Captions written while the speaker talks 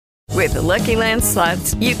With the Lucky Land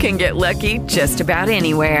Slots, you can get lucky just about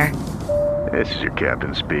anywhere. This is your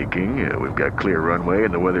captain speaking. We've got clear runway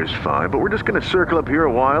and the weather's fine, but we're just going to circle up here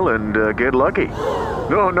a while and get lucky.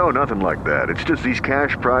 No, nothing like that. It's just these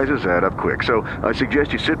cash prizes add up quick. So I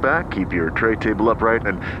suggest you sit back, keep your tray table upright,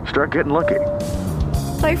 and start getting lucky.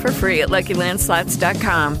 Play for free at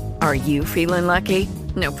LuckyLandSlots.com. Are you feeling lucky?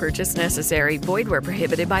 No purchase necessary. Void where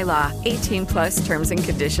prohibited by law. 18 plus terms and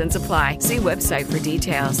conditions apply. See website for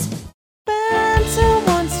details. Spencer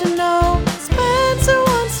wants to know. Spencer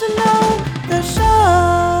wants to know the show.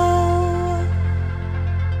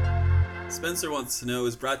 Spencer Wants to Know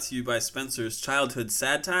is brought to you by Spencer's childhood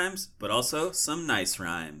sad times, but also some nice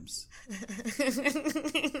rhymes.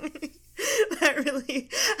 That really,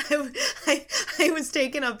 I was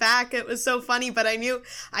taken aback. It was so funny, but I knew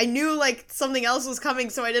like something else was coming,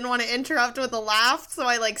 so I didn't want to interrupt with a laugh. So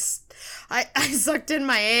I sucked in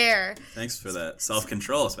my air. Thanks for that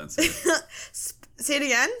self-control, Spencer. Say it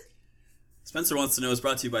again. Spencer Wants to Know is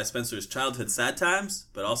brought to you by Spencer's childhood sad times,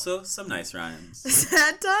 but also some nice rhymes.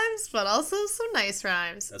 Sad times, but also some nice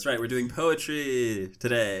rhymes. That's right, we're doing poetry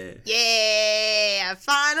today. Yeah,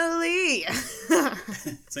 finally.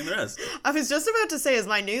 Sing the rest. I was just about to say, is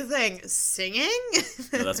my new thing singing?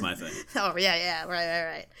 No, that's my thing. Oh, yeah,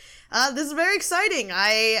 right. This is very exciting.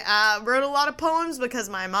 I wrote a lot of poems because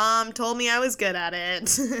my mom told me I was good at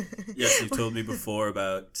it. Yes, you've told me before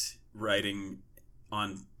about writing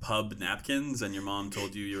on pub napkins, and your mom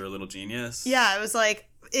told you were a little genius. Yeah, it was like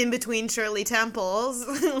in between Shirley Temples,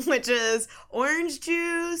 which is orange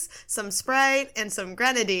juice, some Sprite, and some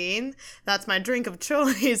grenadine. That's my drink of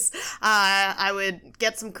choice. I would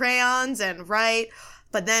get some crayons and write,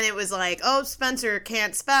 but then it was like, oh, Spencer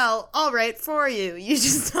can't spell. I'll write for you. You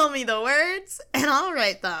just tell me the words, and I'll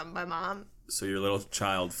write them, my mom. So your little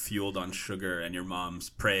child fueled on sugar and your mom's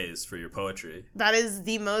praise for your poetry. That is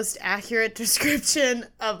the most accurate description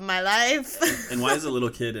of my life. And why is a little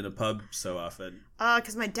kid in a pub so often?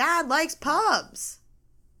 Because my dad likes pubs.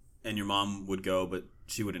 And your mom would go, but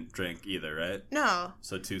she wouldn't drink either, right? No.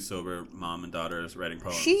 So two sober mom and daughters writing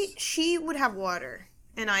poems. She would have water,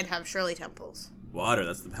 and I'd have Shirley Temples. Water,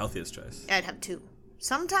 that's the healthiest choice. I'd have 2.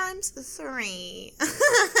 Sometimes 3.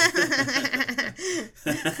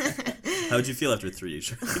 How'd you feel after 3?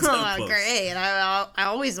 Oh, great. I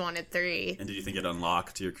always wanted 3. And did you think it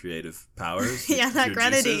unlocked your creative powers? Yeah, that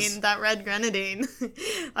grenadine, juices? that red grenadine.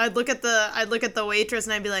 I'd look at the waitress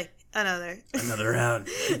and I'd be like, another round.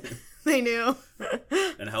 They knew.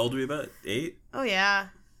 And how old were you, about 8? Oh, yeah.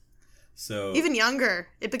 So even younger.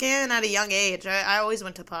 It began at a young age. I always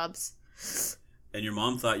went to pubs. And your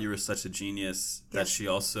mom thought you were such a genius that she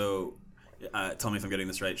also, tell me if I'm getting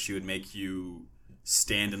this right, she would make you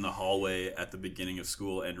stand in the hallway at the beginning of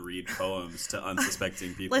school and read poems to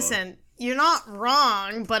unsuspecting people. Listen, you're not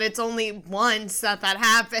wrong, but it's only once that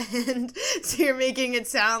happened. So you're making it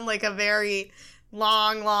sound like a very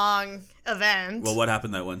long event. Well, what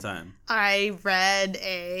happened that one time? I read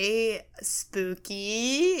a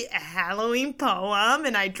spooky Halloween poem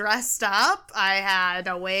and I dressed up. I had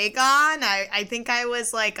a wig on. I think I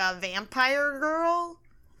was like a vampire girl.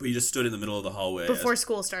 But you just stood in the middle of the hallway. Before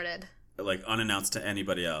school started. Like unannounced to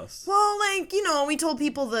anybody else. Well, like, we told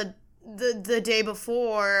people the day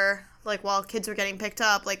before, like while kids were getting picked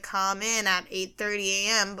up, like come in at 8:30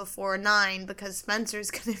 a.m. before 9 because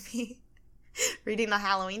Spencer's going to be reading the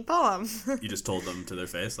Halloween poem. You just told them to their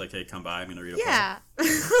face, like, hey, come by, I'm going to read a poem.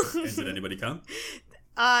 And did anybody come?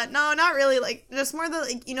 No, not really. Like, just more the,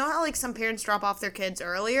 like, you know how, like, some parents drop off their kids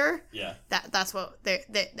earlier? Yeah. That's what,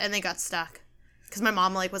 and they got stuck. Because my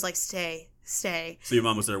mom, like, was like, stay. So your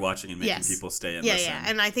mom was there watching and making people stay and listen. Yeah,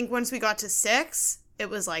 and I think once we got to 6... it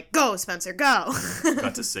was like, go, Spencer, go.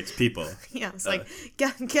 Got to 6 people. Yeah, it's like,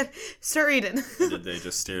 get, start reading. Did they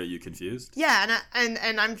just stare at you confused? Yeah,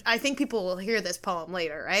 and I think people will hear this poem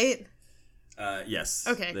later, right? Yes.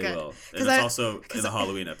 Okay, they good. will. And it's also in the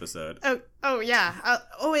Halloween episode. Oh yeah.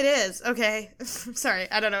 It is. Okay. Sorry,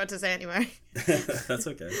 I don't know what to say anymore. That's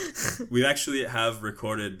okay. We actually have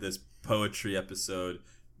recorded this poetry episode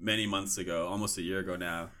many months ago, almost a year ago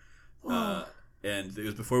now. And it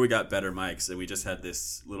was before we got better mics, and we just had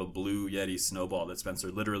this little blue Yeti snowball that Spencer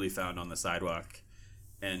literally found on the sidewalk,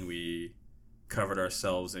 and we covered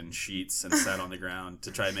ourselves in sheets and sat on the ground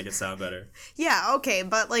to try and make it sound better. Yeah, okay,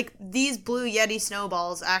 but like these blue Yeti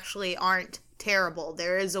snowballs actually aren't terrible.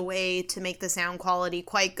 There is a way to make the sound quality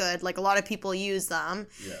quite good. Like a lot of people use them.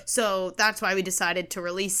 Yeah. So that's why we decided to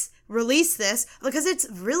release release this because it's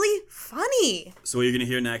really funny. So what you're going to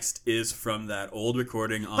hear next is from that old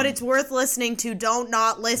recording on... But it's worth listening to. Don't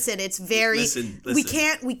not listen. It's very... Listen. We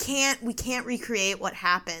can't recreate what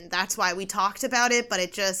happened. That's why we talked about it, but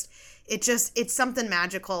it's something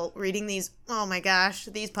magical reading these. Oh my gosh,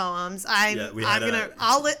 these poems.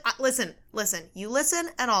 Listen. You listen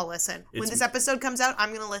and I'll listen. When this episode comes out,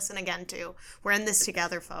 I'm gonna listen again too. We're in this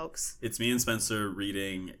together, folks. It's me and Spencer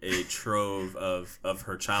reading a trove of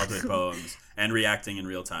her childhood poems and reacting in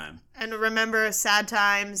real time. And remember sad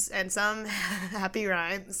times and some happy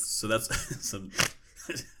rhymes. So that's some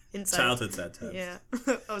Inside. Childhood sad times. Yeah.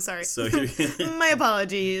 Oh, sorry. So my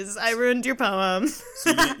apologies. I ruined your poem.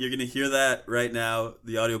 So you're gonna hear that right now.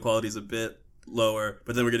 The audio quality is a bit lower,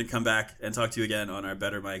 but then we're gonna come back and talk to you again on our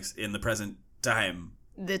better mics in the present time.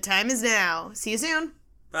 The time is now. See you soon.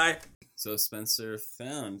 Bye. So Spencer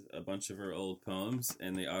found a bunch of her old poems,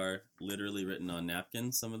 and they are literally written on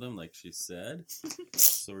napkins, some of them, like she said.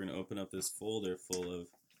 So we're gonna open up this folder full of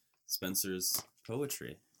Spencer's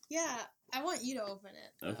poetry. Yeah, I want you to open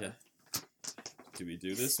it. Though. Okay. Do we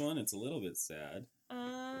do this one? It's a little bit sad.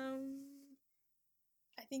 I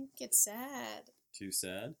think it's sad. Too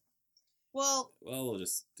sad? Well, we'll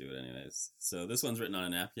just do it anyways. So this one's written on a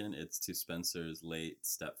napkin. It's to Spencer's late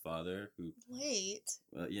stepfather, who... Late?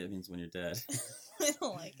 Well, yeah, it means when you're dead. I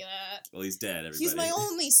don't like that. Well, he's dead, everybody. He's my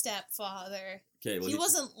only stepfather. Okay, well, he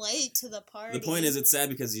wasn't late to the party. The point is, it's sad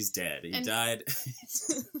because he's dead. He died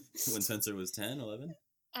when Spencer was 10, 11?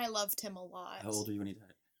 I loved him a lot. How old were you when he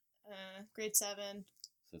died? Grade 7.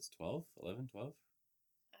 So it's 12? 11? 12?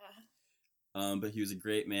 But he was a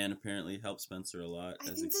great man, apparently. Helped Spencer a lot as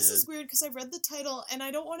a kid. I think this is weird because I read the title, and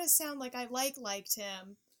I don't want to sound like I liked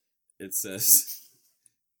him. It says,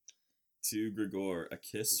 to Grigor, a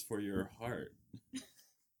kiss for your heart.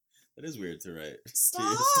 That is weird to write.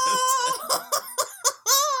 Stop!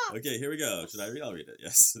 Okay, here we go. Should I read? I'll read it.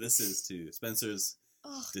 Yes, this is to Spencer's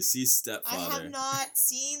deceased stepfather. I have not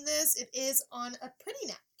seen this. It is on a pretty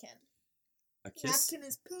napkin. A kiss. Napkin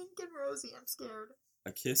is pink and rosy. I'm scared.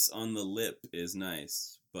 A kiss on the lip is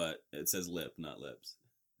nice, but it says lip, not lips.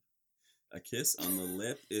 A kiss on the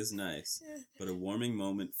lip is nice, but a warming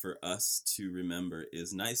moment for us to remember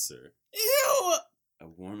is nicer. Ew! A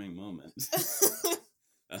warming moment.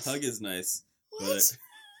 A hug is nice, what?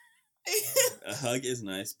 A hug is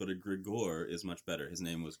nice, but a Grigor is much better. His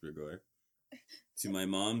name was Grigor. To my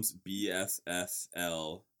mom's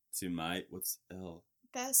BFFL, to my, what's L?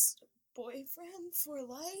 Best boyfriend for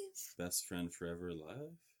life? Best friend forever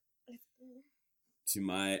alive? To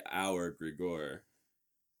our Grigor.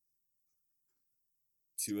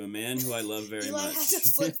 To a man who I love very much. I had to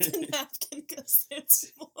flip the napkin because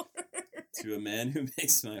it's more. To a man who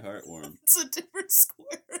makes my heart warm. It's a different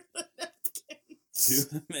square than napkin.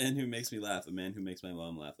 To a man who makes me laugh, a man who makes my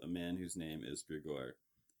mom laugh, a man whose name is Grigor.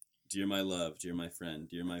 Dear my love, dear my friend,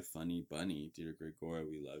 dear my funny bunny, dear Grigor,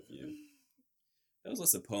 we love you. That was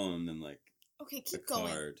less a poem than like keep a card.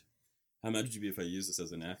 Going. How mad would you be if I used this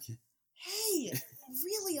as a napkin? Hey, I'm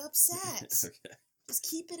really upset. Okay. Just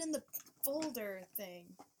keep it in the folder thing.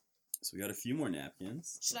 So we got a few more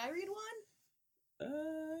napkins. Should I read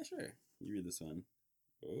one? Sure. You read this one.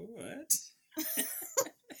 Oh, what?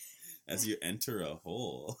 As you enter a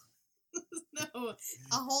hole. No,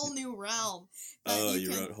 a whole new realm. Oh,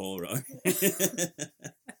 you wrote hole wrong.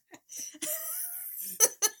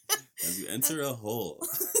 As you enter a hole.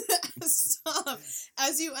 Stop.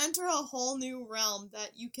 As you enter a whole new realm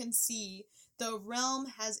that you can see, the realm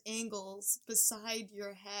has angles beside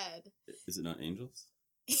your head. Is it not angels?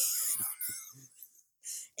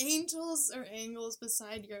 Angels are angles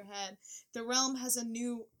beside your head. The realm has a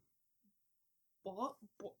new brother.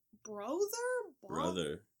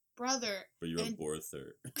 But you wrote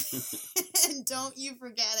Borther. And don't you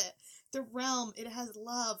forget it. The realm, it has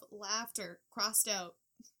love, laughter, crossed out.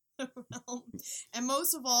 The realm. And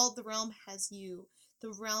most of all, the realm has you.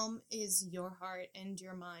 The realm is your heart and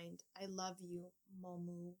your mind. I love you,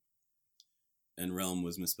 Momu. And realm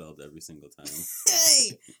was misspelled every single time.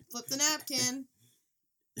 Hey! Flip the napkin.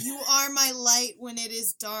 You are my light when it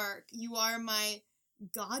is dark. You are my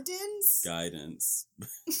guidance.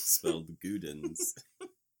 Spelled Gudens.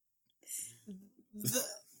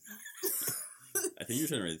 I think you're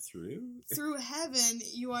trying to write through. Through heaven,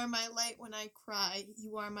 you are my light when I cry.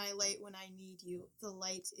 You are my light when I need you. The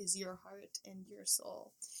light is your heart and your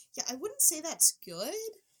soul. Yeah, I wouldn't say that's good.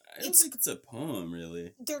 I don't think it's a poem,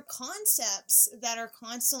 really. They're concepts that are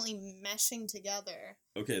constantly meshing together.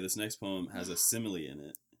 Okay, this next poem has a simile in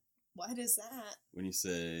it. What is that? When you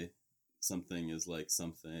say something is like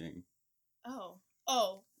something. Oh.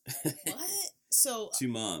 What? So... To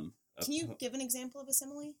Mom. Can you give an example of a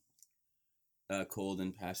simile? Cold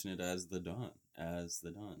and passionate as the dawn. As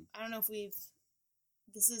the dawn. I don't know if we've...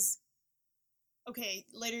 This is... Okay,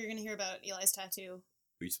 later you're going to hear about Eli's tattoo.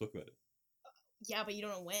 We spoke about it. Yeah, but you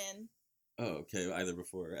don't know when. Oh, okay. Either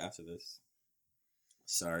before or after this.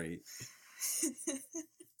 Sorry.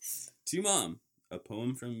 To Mom. A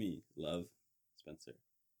poem from me. Love, Spencer.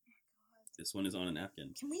 This one is on a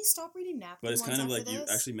napkin. Can we stop reading napkins? But it's kind of like this? you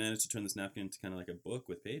actually managed to turn this napkin into kind of like a book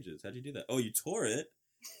with pages. How'd you do that? Oh, you tore it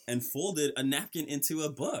and folded a napkin into a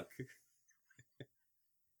book.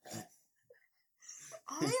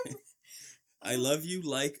 I love you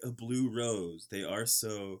like a blue rose. They are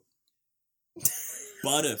so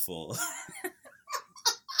beautiful.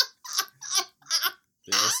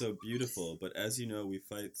 They are so beautiful. But as you know, we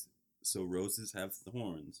fight, so roses have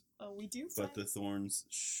thorns. Oh, we do fight? But the thorns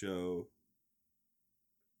show...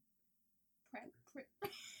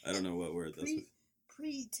 I don't know what word that's with.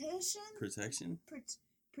 Petition? Protection?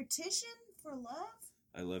 Petition for love?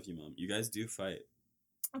 I love you, Mom. You guys do fight.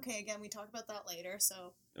 Okay, again, we talk about that later,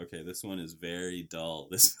 so... Okay, this one is very dull.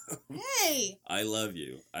 Hey! I love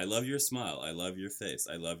you. I love your smile. I love your face.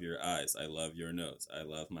 I love your eyes. I love your nose. I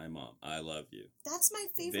love my mom. I love you. That's my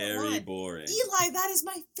favorite very one. Boring. Eli, that is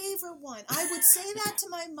my favorite one. I would say that to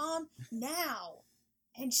my mom now,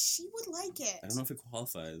 and she would like it. I don't know if it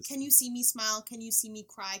qualifies. Can you see me smile? Can you see me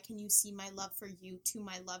cry? Can you see my love for you? To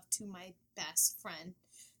my love, to my best friend,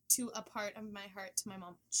 to a part of my heart, to my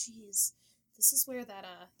mom. Jeez, this is where that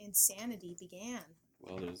insanity began.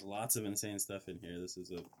 Well, there's lots of insane stuff in here. This is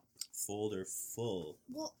a folder full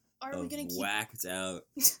are we gonna keep whacked out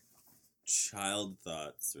child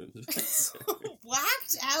thoughts.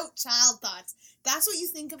 Whacked out child thoughts. That's what you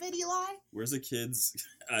think of it, Eli? Where's a kid's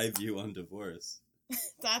eye view on divorce?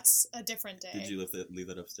 That's a different day. Did you leave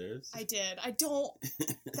that upstairs? I did. I don't...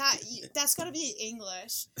 That's gotta be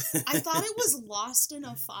English. I thought it was Lost in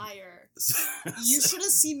a Fire. You should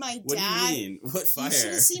have seen my dad. What do you mean? What fire? You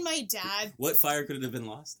should have seen my dad. What fire could it have been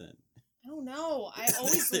lost in? I don't know. I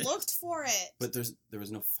always looked for it. But there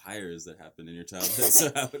was no fires that happened in your childhood, so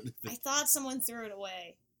how would I thought someone threw it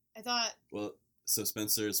away. I thought... Well, so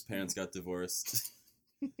Spencer's parents got divorced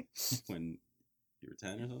when you were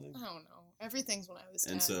 10 or something? I don't know. Everything's when I was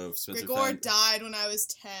 10. And so Spencer Gregor died when I was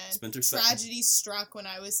 10. Spencer Tragedy struck when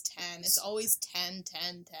I was 10. It's always 10,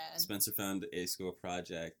 10, 10. Spencer found a school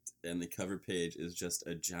project, and the cover page is just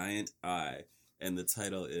a giant eye, and the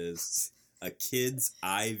title is A Kid's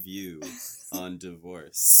Eye View on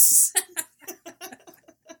Divorce.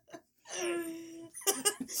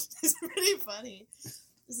 It's pretty funny.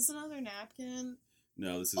 Is this another napkin?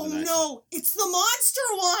 No, this is no! It's the monster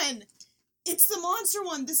one! It's the monster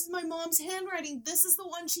one. This is my mom's handwriting. This is the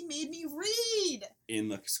one she made me read. In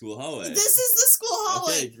the school hallway. This is the school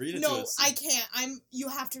hallway. Okay, read it to us. No, I can't. You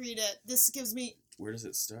have to read it. This gives me... Where does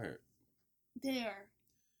it start? There.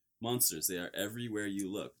 Monsters, they are everywhere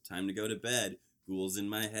you look. Time to go to bed. Ghouls in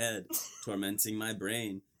my head. Tormenting my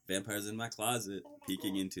brain. Vampires in my closet.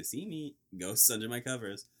 Peeking in to see me. Ghosts under my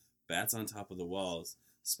covers. Bats on top of the walls.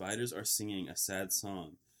 Spiders are singing a sad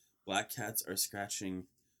song. Black cats are scratching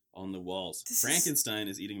on the walls. Frankenstein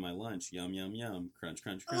is eating my lunch. Yum, yum, yum. Crunch,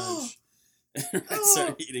 crunch, crunch. Rats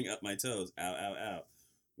are eating up my toes. Ow, ow, ow.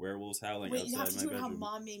 Werewolves howling outside my bedroom. Wait, you have to do it how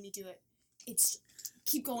Mom made me do it. It's...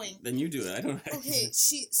 Keep going. Then you do it. I don't know. Okay,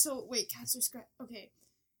 cats are okay.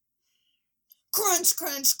 Crunch,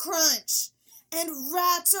 crunch, crunch. And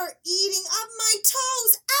rats are eating up my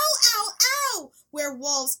toes. Ow, ow, ow.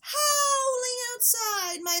 Werewolves howling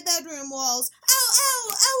outside my bedroom walls. Ow, ow,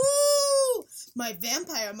 ow. My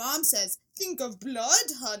vampire mom says, think of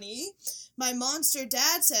blood, honey. My monster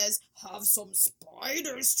dad says, have some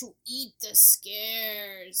spiders to eat the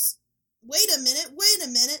scares. Wait a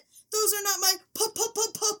minute. Those are not my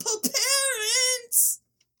parents.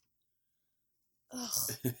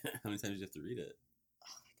 Ugh. How many times do you have to read it? Oh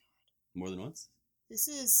my god. More than once? This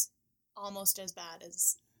is almost as bad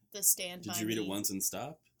as The Stand By Me. Did you read it once and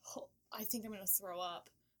stop? Oh, I think I'm going to throw up.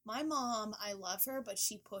 My mom, I love her, but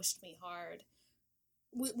she pushed me hard.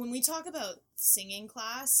 When we talk about singing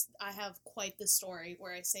class, I have quite the story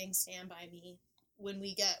where I sang Stand By Me. When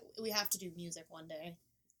we have to do music one day.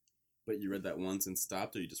 But you read that once and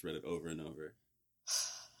stopped, or you just read it over and over?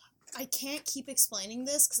 I can't keep explaining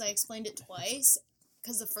this because I explained it twice.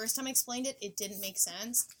 Because the first time I explained it, it didn't make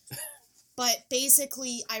sense. But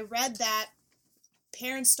basically, I read that.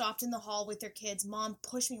 Parents stopped in the hall with their kids. Mom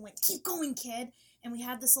pushed me and went, keep going, kid. And we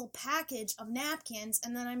had this little package of napkins,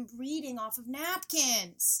 and then I'm reading off of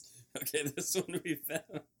napkins. Okay, this one we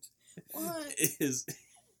found What?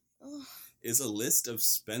 is a list of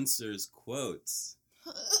Spencer's quotes.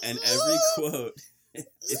 And every quote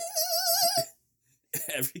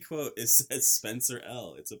Every quote says Spencer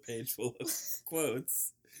L. It's a page full of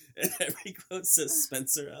quotes. And every quote says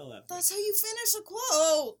Spencer L. after. That's how you finish a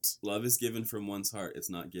quote. Love is given from one's heart. It's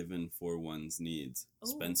not given for one's needs. Ooh.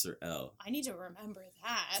 Spencer L. I need to remember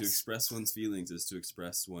that. To express one's feelings is to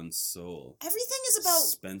express one's soul. Everything is about...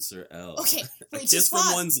 Spencer L. Okay, A wait, kiss just from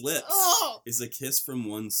pause. one's lips Oh! is a kiss from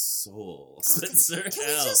one's soul. Spencer Can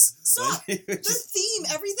L. we just stop? Why do you The just- theme,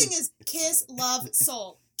 everything is kiss, love,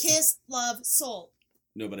 soul. Kiss, love, soul.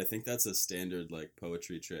 No, but I think that's a standard like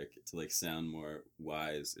poetry trick to like sound more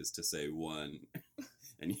wise is to say one,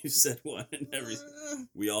 and you said one and everything.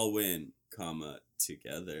 We all win, comma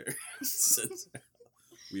together.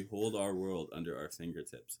 We hold our world under our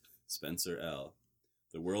fingertips. Spencer L.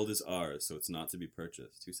 The world is ours, so it's not to be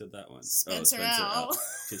purchased. Who said that one? Spencer L.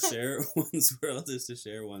 To share one's world is to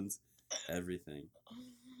share one's everything.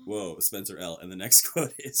 Whoa, Spencer L. And the next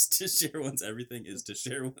quote is to share one's everything is to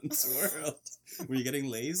share one's world. Were you getting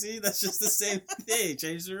lazy? That's just the same thing.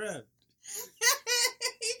 Change it around.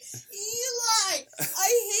 Eli,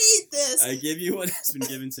 I hate this. I give you what has been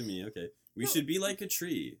given to me. Okay. We should be like a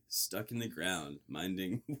tree, stuck in the ground,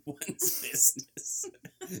 minding one's business.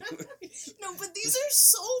 No, but these are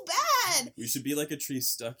so bad. We should be like a tree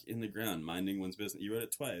stuck in the ground, minding one's business. You wrote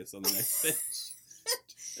it twice on the next page.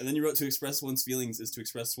 And then you wrote to express one's feelings is to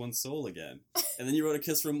express one's soul again. And then you wrote a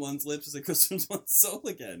kiss from one's lips is a kiss from one's soul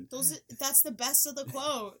again. That's the best of the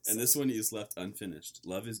quotes. And this one is left unfinished.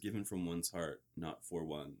 Love is given from one's heart, not for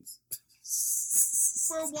one's.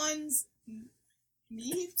 For one's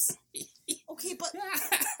needs? Okay, but...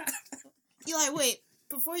 Eli, wait.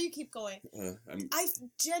 Before you keep going, I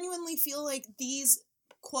genuinely feel like these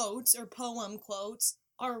quotes or poem quotes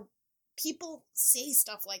are... People say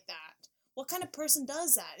stuff like that. What kind of person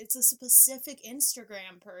does that? It's a specific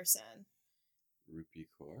Instagram person. Rupee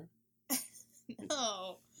Kaur?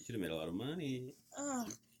 No. You could have made a lot of money.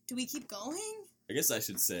 Do we keep going? I guess I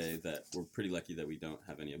should say that we're pretty lucky that we don't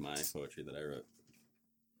have any of my poetry that I wrote.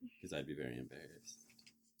 Because I'd be very embarrassed.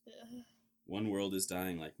 One world is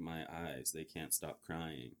dying like my eyes. They can't stop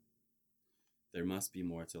crying. There must be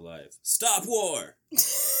more to life. Stop war!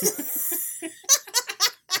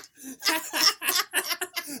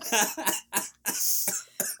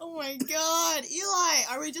 Oh my god. Eli,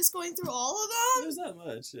 are we just going through all of them? There's not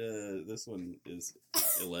much. This one is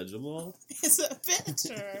illegible. It's a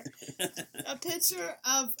picture. A picture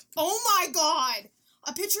of... Oh my god!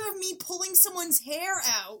 A picture of me pulling someone's hair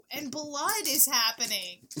out and blood is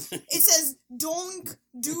happening. It says, don't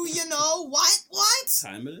do you know what? What?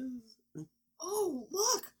 Time it is? Oh,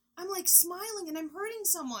 look. I'm like smiling and I'm hurting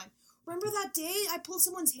someone. Remember that day I pulled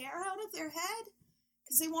someone's hair out of their head?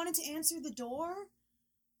 Because they wanted to answer the door?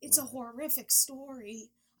 It's a horrific story.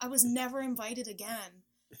 I was never invited again.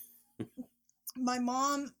 My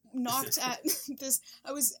mom knocked at this...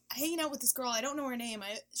 I was hanging out with this girl. I don't know her name.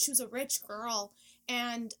 She was a rich girl.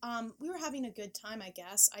 And we were having a good time, I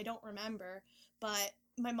guess. I don't remember. But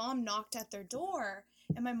my mom knocked at their door.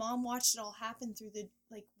 And my mom watched it all happen through the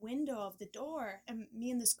window of the door. And me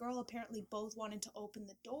and this girl apparently both wanted to open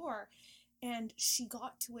the door. And she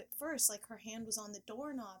got to it first. Like, her hand was on the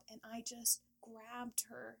doorknob. And I just grabbed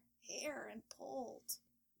her hair and pulled.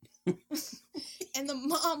 And the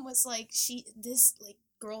mom was like, this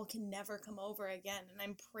girl can never come over again. And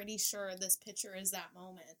I'm pretty sure this picture is that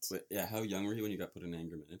moment. But yeah, how young were you when you got put in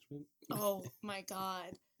anger management? Oh my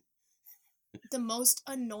god. The most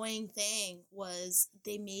annoying thing was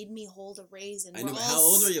they made me hold a raisin. I know, but how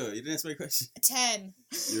old were you? You didn't answer my question. 10.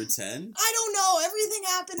 You were 10? I don't know. Everything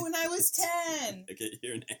happened when I was 10. Okay,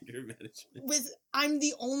 you're in anger management. I'm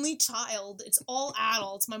the only child. It's all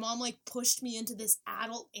adults. My mom pushed me into this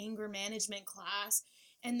adult anger management class.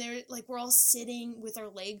 And they're we're all sitting with our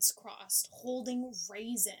legs crossed, holding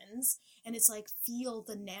raisins. And it's feel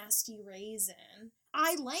the nasty raisin.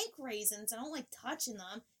 I like raisins. I don't like touching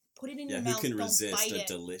them. Put it in your mouth. Who can don't resist bite a it.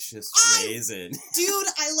 delicious raisin? Dude,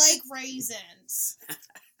 I like raisins.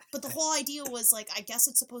 But the whole idea was I guess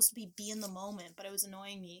it's supposed to be in the moment, but it was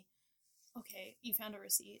annoying me. Okay, you found a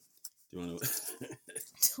receipt. Do you want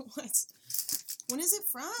to? What? When is it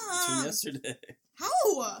from? It's from yesterday.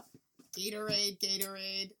 How?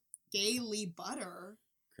 Gatorade, Gaily Butter.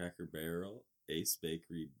 Cracker Barrel, Ace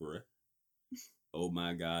Bakery, bruh. Oh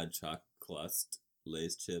my god, Choc Clust,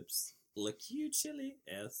 Lay's Chips, Liqueur Chili,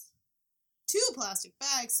 S. 2 plastic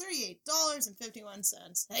bags,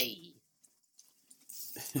 $38.51. Hey.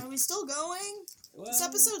 Are we still going? This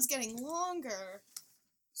episode's getting longer.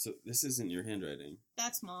 So this isn't your handwriting.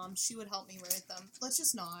 That's Mom. She would help me write them. Let's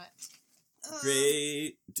just not.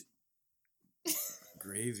 Great.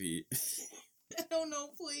 Gravy. I don't know,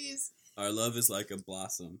 please. Our love is like a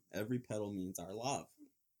blossom. Every petal means our love.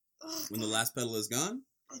 When the last petal is gone,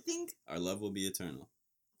 I think our love will be eternal.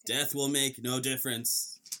 Death will make no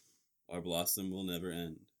difference. Our blossom will never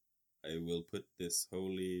end. I will put this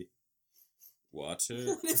holy water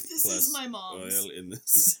what if this plus is my mom's? oil in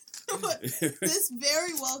this. This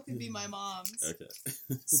very well could be my mom's. Okay.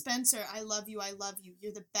 Spencer, I love you. I love you.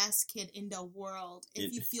 You're the best kid in the world.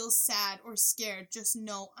 If you feel sad or scared, just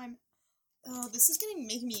know I'm. Oh, this is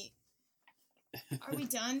making me. Are we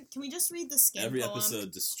done? Can we just read the skin Every poem?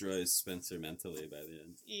 episode destroys Spencer mentally by the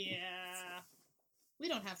end. Yeah. We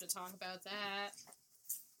don't have to talk about that.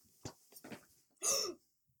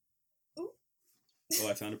 Oh,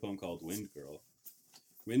 I found a poem called Wind Girl.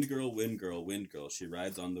 Wind girl, wind girl, wind girl, she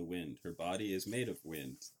rides on the wind. Her body is made of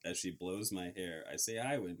wind. As she blows my hair, I say,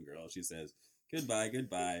 hi, wind girl. She says, goodbye,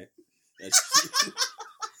 goodbye. As she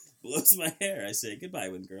blows my hair, I say, goodbye,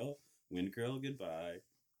 wind girl. Wind girl, goodbye.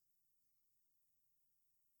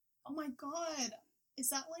 Oh my god. Is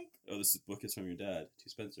that like... Oh, this book is from your dad. To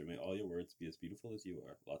Spencer, may all your words be as beautiful as you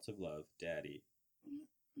are. Lots of love, Daddy.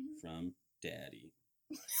 From Daddy.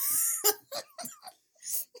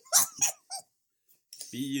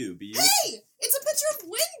 Be you, be you. Hey! It's a picture of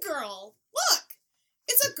Wind Girl! Look!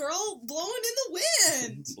 It's a girl blowing in the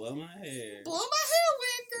wind! Blow my hair. Blow my hair,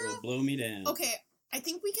 Wind Girl! Or blow me down. Okay, I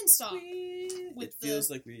think we can stop. It feels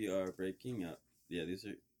like we are breaking up. Yeah, these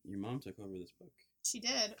are... Your mom took over this book. She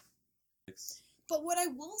did. But what I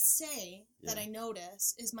will say that Yeah. I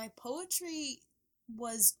notice is my poetry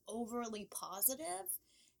was overly positive,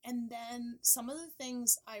 and then some of the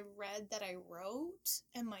things I read that I wrote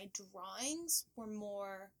and my drawings were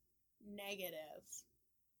more negative,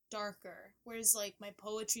 darker. Whereas like my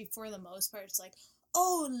poetry for the most part, it's like,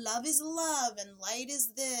 oh, love is love and light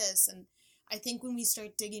is this. And I think when we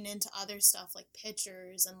start digging into other stuff like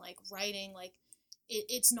pictures and like writing, like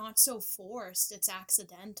it's not so forced, it's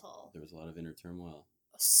accidental. There was a lot of inner turmoil.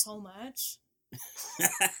 So much.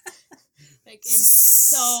 Like, it's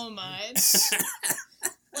so much.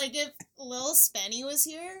 Like, if Lil Spenny was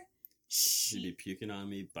here, She'd be puking on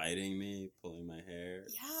me, biting me, pulling my hair.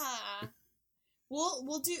 yeah. We'll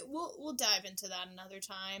dive into that another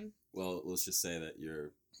time. Well, let's just say that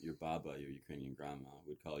your baba, your Ukrainian grandma,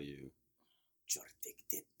 would call you Chortik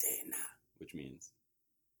Titena, which means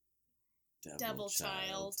Devil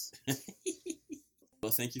child.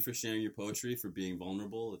 Well, thank you for sharing your poetry, for being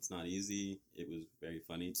vulnerable. It's not easy. It was very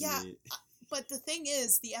funny to me. But the thing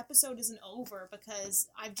is, the episode isn't over because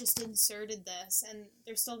I've just inserted this and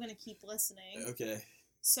they're still going to keep listening. Okay.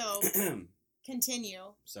 So, continue.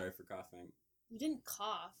 Sorry for coughing. You didn't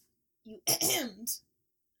cough. You ahemed.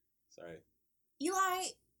 Sorry. Eli.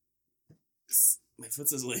 My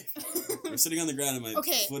foot's asleep. We're sitting on the ground and my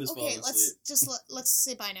foot is falling asleep. Let's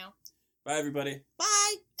say bye now. Bye, everybody.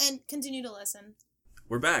 Bye, and continue to listen.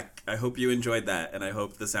 We're back. I hope you enjoyed that, and I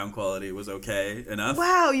hope the sound quality was okay enough.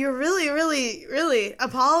 Wow, you're really, really, really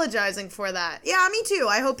apologizing for that. Yeah, me too.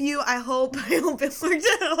 I hope it worked out.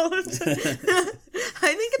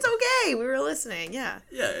 I think it's okay. We were listening. Yeah.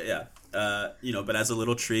 Yeah. But as a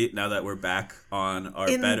little treat, now that we're back on our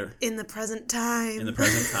in the present time.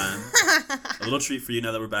 A little treat for you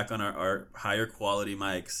now that we're back on our higher quality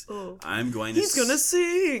mics. Ooh. He's gonna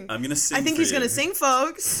sing. I'm gonna sing. I think he's gonna sing,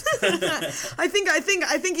 folks. I think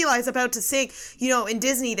Eli's about to sing. You know, in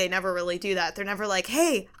Disney they never really do that. They're never like,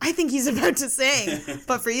 "Hey, I think he's about to sing."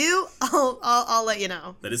 But for you, I'll let you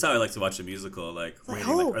know. That is how I like to watch a musical. Like, waiting,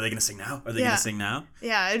 are they gonna sing now? Are they gonna sing now?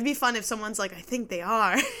 Yeah, it'd be fun if someone's like, "I think they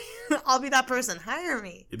are." I'll be that person. Hire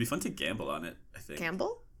me. It'd be fun to gamble on it, I think.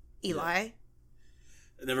 Gamble? Eli?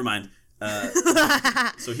 Never mind.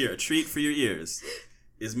 So here, a treat for your ears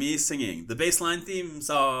is me singing the baseline theme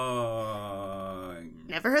song.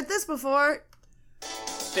 Never heard this before.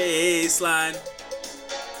 Baseline.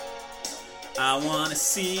 I wanna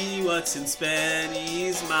see what's in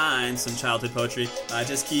Spenny's mind. Some childhood poetry. I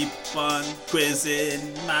just keep on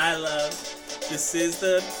quizzing my love. This is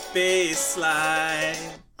the baseline.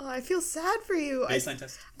 Oh, I feel sad for you. Baseline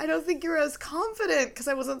test. I don't think you're as confident because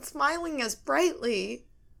I wasn't smiling as brightly.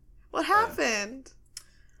 What happened?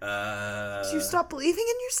 Did you stop believing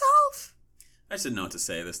in yourself? I just didn't know what to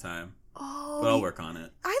say this time. Oh. But I'll work on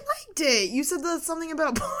it. I liked it. You said something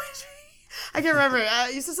about poetry. I can't remember.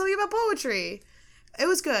 You said something about poetry. It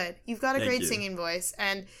was good. You've got a great singing voice.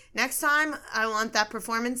 And next time, I want that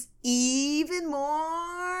performance even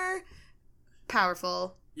more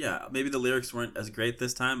powerful. Yeah, maybe the lyrics weren't as great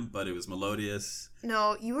this time, but it was melodious.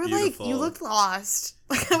 No, you were Beautiful. like, you looked lost.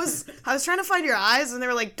 Like I was trying to find your eyes, and they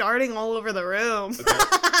were like darting all over the room. Okay.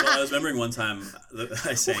 Well, I was remembering one time that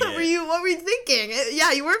I sang What it. were you thinking?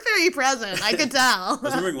 Yeah, you weren't very present. I could tell. I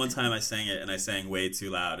was remembering one time I sang it, and I sang way too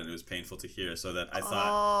loud, and it was painful to hear. So that I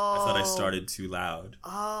thought I started too loud.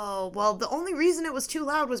 Oh, well, the only reason it was too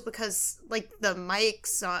loud was because, like, the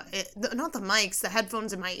mics, not the mics, the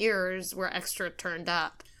headphones in my ears were extra turned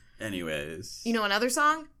up. Anyways. You know another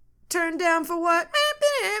song? Turn down for what?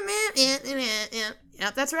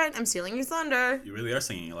 Yep, that's right. I'm stealing your thunder. You really are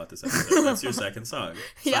singing a lot this episode. That's your second song.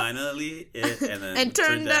 Yep. Finally, and then And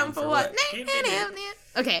turn down for what?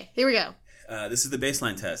 Okay, here we go. This is the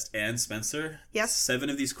baseline test. And Spencer, Yes? 7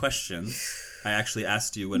 of these questions I actually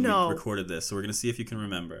asked you when No. we recorded this, so we're going to see if you can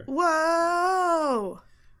remember. Whoa.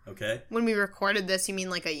 Okay? When we recorded this, you mean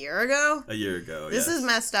like a year ago? A year ago, This yes. is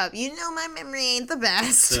messed up. You know my memory ain't the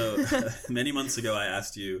best. So, many months ago, I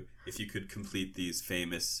asked you if you could complete these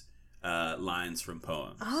famous lines from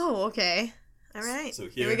poems. Oh, okay. All right. So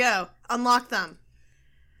here we here- go. Unlock them.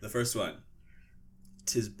 The first one.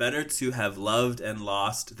 'Tis better to have loved and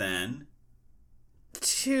lost than...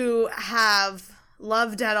 To have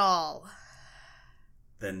loved at all.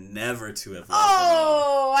 than never to have loved at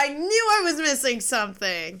all. Oh, I knew I was missing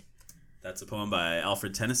something. That's a poem by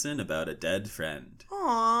Alfred Tennyson about a dead friend.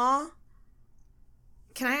 Aww.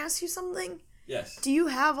 Can I ask you something? Yes. Do you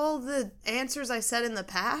have all the answers I said in the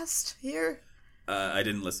past here? I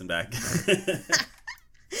didn't listen back.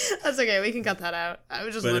 That's okay. We can cut that out. I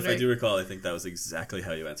was just But wondering. if I do recall, I think that was exactly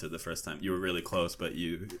how you answered the first time. You were really close, but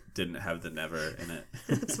you didn't have the never in it.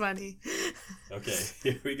 That's funny. Okay,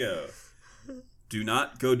 here we go. Do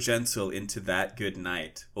not go gentle into that good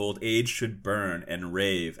night. Old age should burn and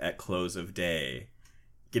rave at close of day.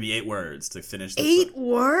 Give me 8 words to finish this. 8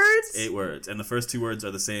 words? 8 words. And the first 2 words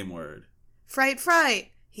are the same word. Fright,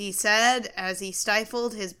 fright, he said as he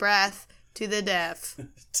stifled his breath to the deaf.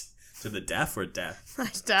 To the deaf or death?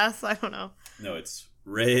 Death? I don't know. No, it's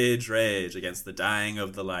rage, rage against the dying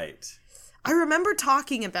of the light. I remember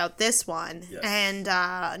talking about this one Yes. and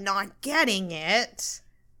not getting it.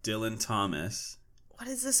 Dylan Thomas, What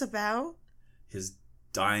is this about? his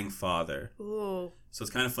dying father. Ooh. So it's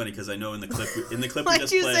kind of funny because I know in the clip we Why'd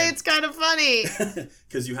just you played, say it's kind of funny?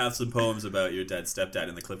 because you have some poems about your dead stepdad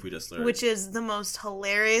in the clip we just learned. Which is the most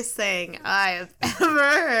hilarious thing I have ever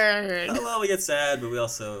heard. Oh, well, we get sad, but we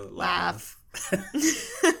also laugh.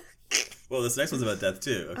 Well, this next one's about death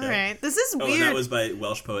too. Okay. All right. This is Oh, weird. and that was by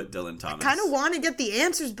Welsh poet Dylan Thomas. Kind of want to get the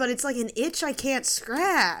answers, but it's like an itch I can't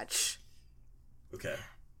scratch. Okay.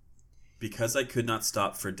 Because I could not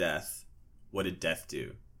stop for death, what did death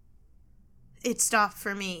do? It stopped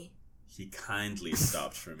for me. He kindly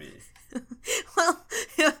stopped for me. Well,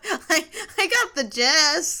 I got the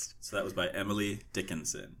gist. So that was by Emily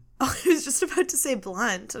Dickinson. Oh, I was just about to say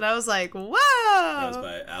blunt, and I was like, whoa. That was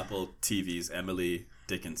by Apple TV's Emily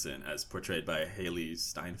Dickinson, as portrayed by Haley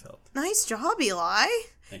Steinfeld. Nice job, Eli.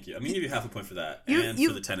 Thank you. I'm going to give you half a point for that, You- and you-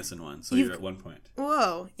 for the Tennyson one, so you've- you're at 1 point.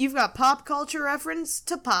 Whoa, you've got pop culture reference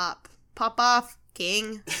to pop. Pop off,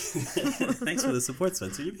 king. Thanks for the support,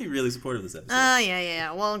 Spencer. You're being really supportive this episode.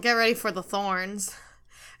 Yeah. Well, get ready for the thorns.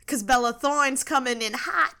 Because Bella Thorne's coming in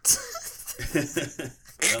hot.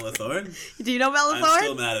 Bella Thorne? Do you know Bella I'm Thorne?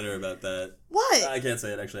 still mad at her about that. What? I can't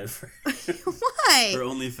say it, actually. I've heard Why? her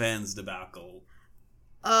OnlyFans debacle.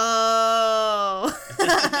 Oh.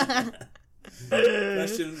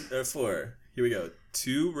 Question 4. Here we go.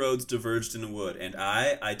 2 roads diverged in a wood, and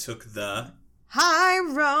I took the... High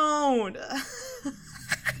road.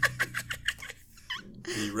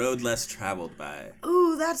 The road less traveled by.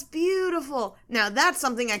 Ooh, that's beautiful. Now that's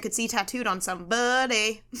something I could see tattooed on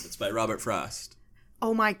somebody. It's by Robert Frost.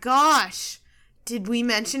 Oh my gosh. Did we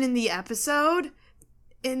mention in the episode,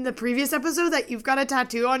 in the previous episode, that you've got a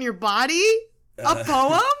tattoo on your body? A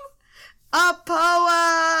poem? A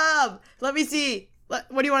poem! Let me see. What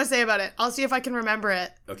do you want to say about it? I'll see if I can remember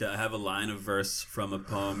it. Okay, I have a line of verse from a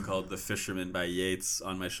poem called The Fisherman by Yeats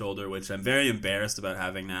on my shoulder, which I'm very embarrassed about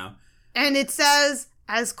having now. And it says,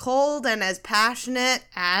 as cold and as passionate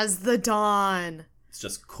as the dawn. It's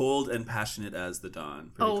just cold and passionate as the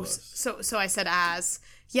dawn. Pretty Oh, close. so I said as.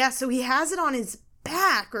 Yeah, so he has it on his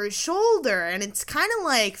back or his shoulder, and it's kind of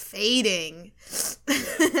like fading.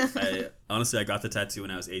 Honestly, I got the tattoo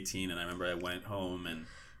when I was 18, and I remember I went home, and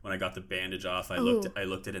when I got the bandage off, I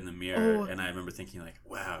looked it in the mirror, and I remember thinking like,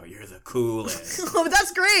 "Wow, you're the coolest." Oh,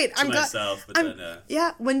 that's great. To myself, but then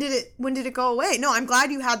yeah. When did it go away? No, I'm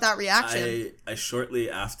glad you had that reaction. I shortly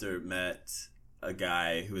after met a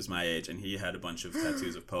guy who was my age, and he had a bunch of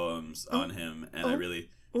tattoos of poems on him, and I really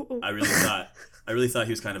thought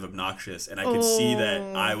he was kind of obnoxious, and I could see that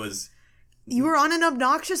I was You were on an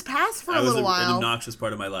obnoxious path for a little an while. obnoxious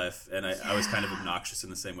part of my life, and I was kind of obnoxious in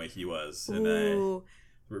the same way he was, and Ooh.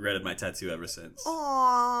 I regretted my tattoo ever since.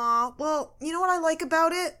 Aww. Well, you know what I like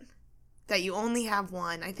about it? That you only have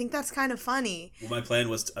one. I think that's kind of funny. Well, my plan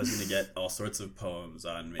was I was going to get all sorts of poems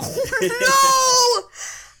on me. No!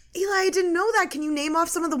 Eli, I didn't know that. Can you name off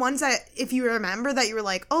some of the ones that, if you remember, that you were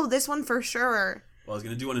like, oh, this one for sure? Well, I was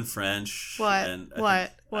going to do one in French. What? And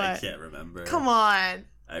What? I can't remember. Come on.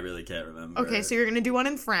 I really can't remember. Okay, so you're going to do one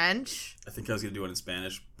in French. I think I was going to do one in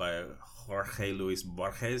Spanish by Jorge Luis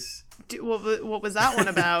Borges. What was that one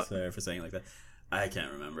about? Sorry for saying it like that. I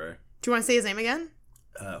can't remember. Do you want to say his name again?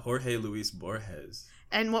 Jorge Luis Borges.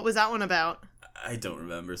 And what was that one about? I don't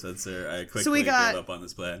remember, Sensor. I quickly gave up on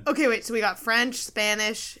this plan. Okay, wait, so we got French,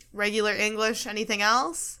 Spanish, regular English, anything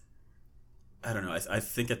else? I don't know. I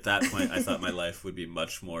think at that point, I thought my life would be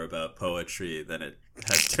much more about poetry than it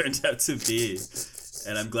has turned out to be.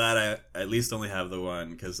 And I'm glad I at least only have the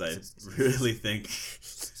one, because I really think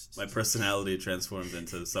my personality transformed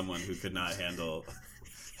into someone who could not handle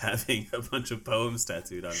having a bunch of poems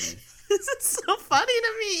tattooed on me. This is so funny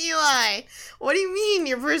to me, Eli. What do you mean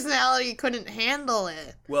your personality couldn't handle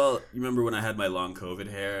it? Well, you remember when I had my long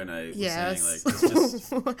COVID hair and I was saying, like, it's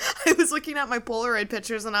just... I was looking at my Polaroid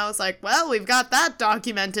pictures and I was like, well, we've got that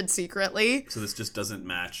documented secretly. So this just doesn't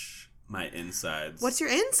match my insides. What's your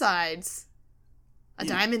insides? A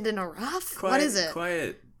diamond in a rough? What is it?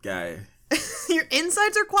 Quiet guy. Your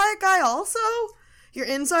insides are quiet guy also? Your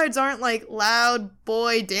insides aren't like loud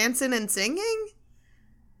boy dancing and singing?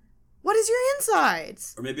 What is your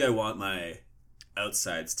insides? Or maybe I want my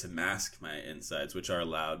outsides to mask my insides, which are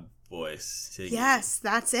loud voice singing. Yes,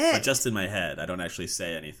 that's it. But just in my head. I don't actually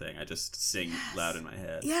say anything. I just sing loud in my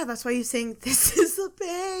head. Yeah, that's why you sing, this is the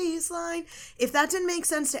baseline. If that didn't make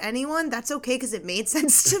sense to anyone, that's okay because it made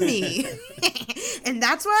sense to me. And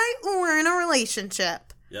that's why we're in a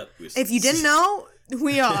relationship. Yep. If you didn't know,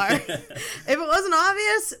 we are. If it wasn't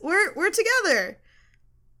obvious, we're together.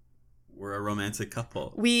 We're a romantic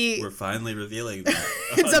couple. We're finally revealing that.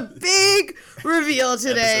 It's a big reveal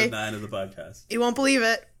today. Episode 9 of the podcast. You won't believe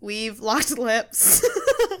it. We've locked lips.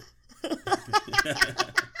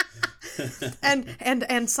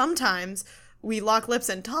 and sometimes we lock lips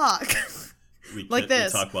and talk. Like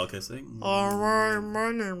this. We talk while kissing. All right,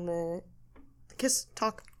 my name is... Kiss,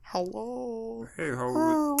 talk, hello. Hey, how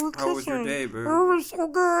was your day, babe? Oh, it was so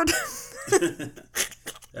good.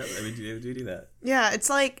 Yeah, I mean, do you do that? Yeah, it's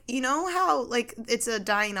like, you know how, like, it's a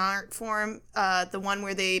dying art form, the one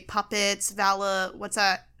where they puppets, what's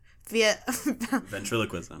that?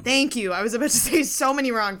 Ventriloquism. Thank you. I was about to say so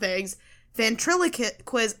many wrong things.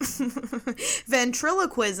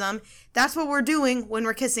 Ventriloquism, that's what we're doing when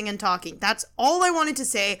we're kissing and talking. That's all I wanted to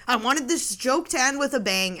say. I wanted this joke to end with a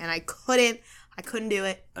bang, and I couldn't do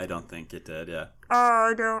it. I don't think it did, yeah.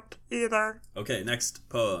 I don't either. Okay, next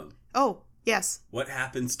poem. Oh, yes. What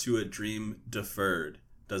happens to a dream deferred?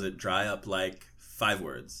 Does it dry up like 5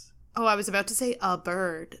 words? Oh, I was about to say a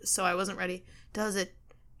bird, so I wasn't ready. Does it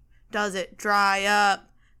dry up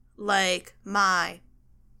like my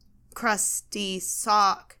crusty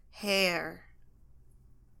sock hair?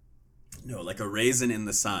 No, like a raisin in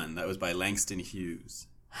the sun. That was by Langston Hughes.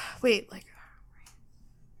 Wait, like...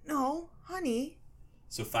 No, honey.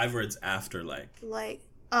 So 5 words after like. Like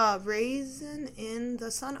a raisin in the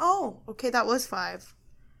sun. Oh, okay, that was 5.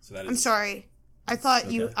 So that is... I'm sorry. I thought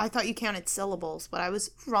Okay. you counted syllables, but I was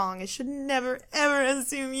wrong. I should never ever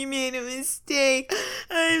assume you made a mistake.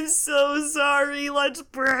 I'm so sorry. Let's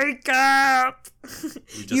break up.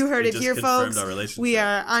 You heard it here, folks. We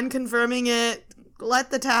are unconfirming it. Let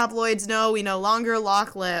the tabloids know we no longer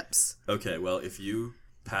lock lips. Okay, well, if you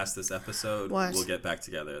pass this episode, What? we'll get back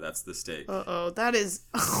together. That's the stake. Uh-oh, that is...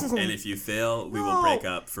 And if you fail, we will No. break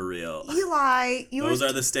up for real. Eli, Those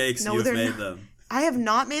are the stakes. No, You've they're made not. them. I have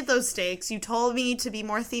not made those stakes. You told me to be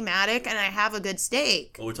more thematic, and I have a good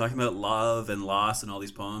stake. Well, we're talking about love and loss and all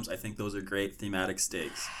these poems. I think those are great thematic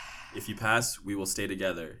stakes. If you pass, we will stay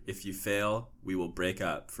together. If you fail, we will break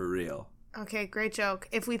up for real. Okay, great joke.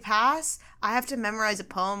 If we pass, I have to memorize a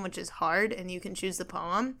poem, which is hard, and you can choose the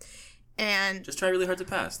poem. And, Just try really hard to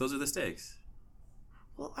pass. Those are the stakes.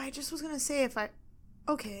 well, I just was going to say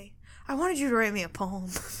okay, I wanted you to write me a poem.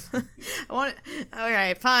 All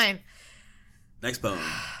right, fine. Next poem.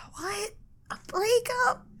 What? A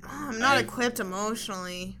breakup? Oh, I'm not equipped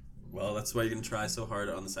emotionally. Well, that's why you're going to try so hard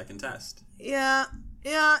on the second test. Yeah.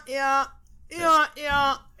 All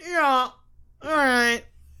right.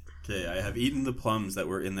 Okay, I have eaten the plums that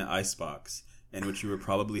were in the icebox, and which you were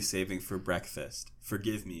probably saving for breakfast.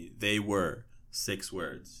 Forgive me, they were. 6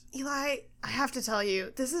 words. Eli, I have to tell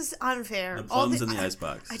you, this is unfair. The plums in the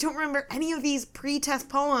icebox. I don't remember any of these pre-test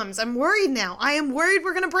poems. I'm worried now. I am worried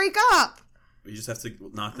we're going to break up. You just have to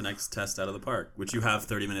knock the next test out of the park, which you have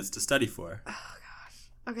 30 minutes to study for. Oh,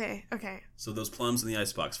 gosh. Okay. So those plums in the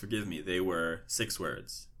icebox, forgive me, they were 6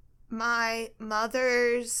 words. My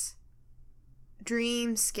mother's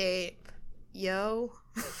dreamscape. Yo.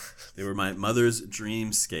 They were my mother's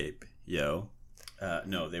dreamscape, yo.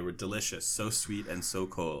 No, they were delicious, so sweet and so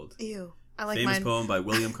cold. Ew. I like Famous mine. poem by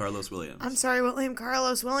William Carlos Williams. I'm sorry, William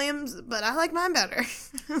Carlos Williams, but I like mine better.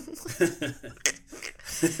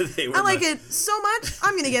 I like it so much,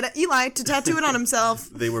 I'm going to get Eli to tattoo it on himself.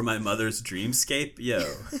 They were my mother's dreamscape, yo.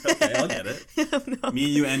 Okay, I'll get it. No. Me,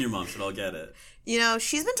 you, and your mom should all get it. You know,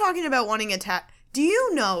 she's been talking about wanting a tat. Do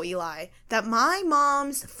you know, Eli, that my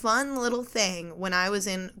mom's fun little thing when I was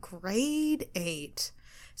in grade 8,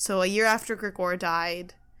 so a year after Grigor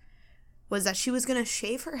died, was that she was going to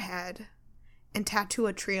shave her head and tattoo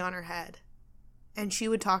a tree on her head. And she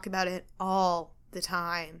would talk about it all the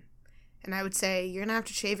time. And I would say, you're going to have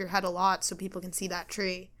to shave your head a lot so people can see that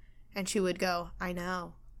tree. And she would go, I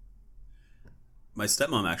know. My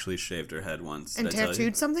stepmom actually shaved her head once. And did I tell you?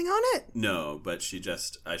 tattooed something on it? No, but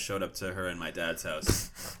I showed up to her in my dad's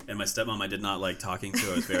house. And my stepmom, I did not like talking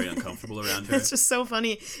to. I was very uncomfortable around her. It's just so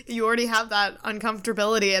funny. You already have that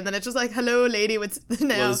uncomfortability, and then it's just like, hello, lady, what's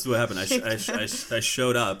now? Well, this is what happened. I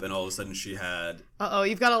showed up, and all of a sudden she had... Uh-oh,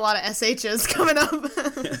 you've got a lot of SHs coming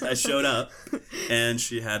up. I showed up, and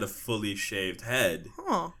she had a fully shaved head.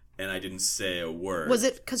 Oh. And I didn't say a word. Was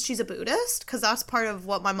it because she's a Buddhist? Because that's part of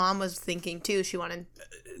what my mom was thinking, too. She wanted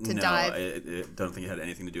to dive. I don't think it had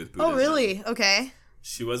anything to do with Buddhism. Oh, really? Okay.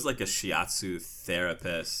 She was like a shiatsu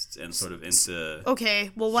therapist and sort of into...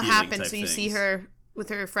 Okay, well, what healing happened? type So you see things. her with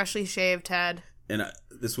her freshly shaved head. And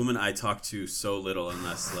this woman I talk to so little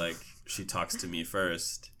unless, like, she talks to me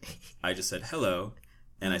first. I just said, hello,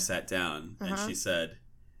 and I sat down, and she said,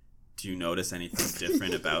 do you notice anything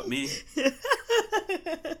different about me?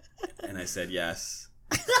 And I said, yes.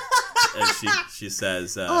 And she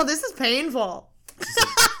says... Oh, this is painful.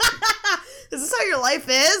 Is this how your life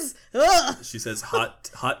is? Ugh. She says,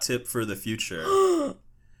 hot tip for the future.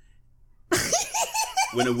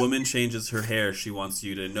 When a woman changes her hair, she wants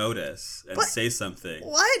you to notice and say something.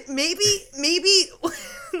 What? Maybe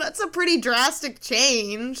that's a pretty drastic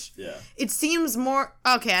change. Yeah. It seems more...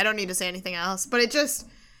 Okay, I don't need to say anything else, but it just...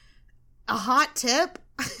 A hot tip?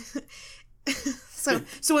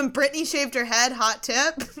 So when Britney shaved her head, hot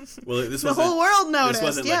tip? Well, this the whole world noticed, This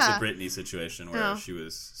wasn't yeah. like the Britney situation where No. she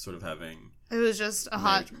was sort of having It was just a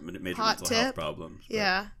hot major hot mental tip. health problems. but-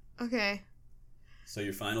 Yeah. Okay. So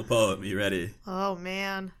your final poem, you ready? Oh,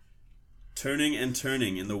 man. Turning and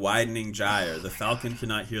turning in the widening gyre, the falcon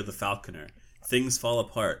cannot hear the falconer. Things fall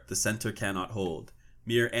apart, the center cannot hold.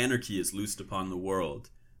 Mere anarchy is loosed upon the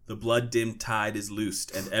world. The blood-dimmed tide is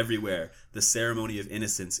loosed, and everywhere the ceremony of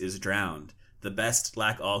innocence is drowned. The best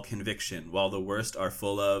lack all conviction, while the worst are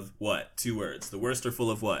full of... What? 2 words. The worst are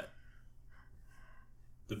full of what?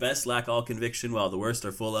 The best lack all conviction, while the worst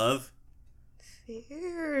are full of...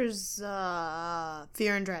 Fears,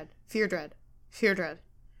 fear and dread. Fear, dread. Fear, dread.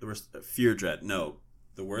 The worst... fear, dread. No.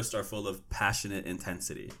 The worst are full of passionate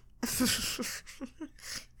intensity.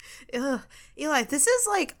 Ugh. Eli, this is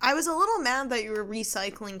like, I was a little mad that you were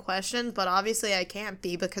recycling questions, but obviously I can't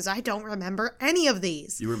be because I don't remember any of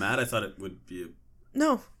these. You were mad? I thought it would be...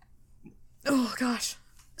 No. Oh, gosh.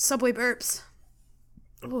 Subway burps.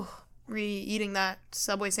 Oh, re-eating that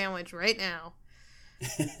Subway sandwich right now.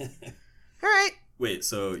 All right. Wait,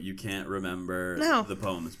 so you can't remember No. the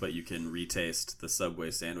poems, but you can retaste the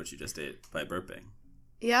Subway sandwich you just ate by burping.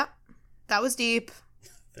 Yeah. That was deep.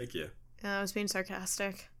 Thank you. I was being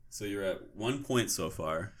sarcastic. So you're at 1 point so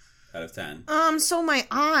far out of 10. So my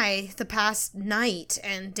eye the past night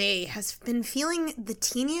and day has been feeling the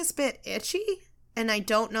teeniest bit itchy, and I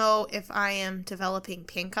don't know if I am developing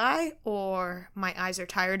pink eye or my eyes are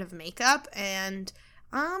tired of makeup, and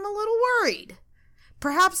I'm a little worried.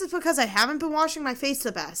 Perhaps it's because I haven't been washing my face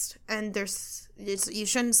the best, and you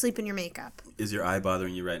shouldn't sleep in your makeup. Is your eye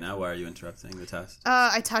bothering you right now? Why are you interrupting the test?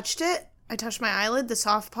 I touched it. I touched my eyelid, the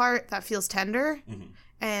soft part that feels tender. Mm-hmm.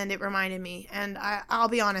 And it reminded me, and I'll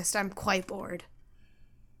be honest, I'm quite bored.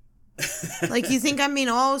 Like, you think I'm being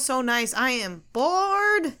so nice. I am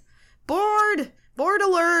bored. Bored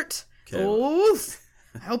alert. Okay. Oof.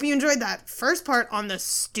 I hope you enjoyed that first part on the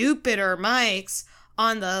stupider mics.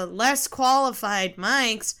 On the less qualified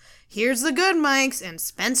mics, here's the good mics, and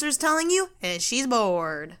Spencer's telling you, and she's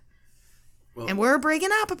bored. Well, And we're breaking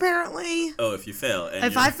up, apparently. oh, if you fail. And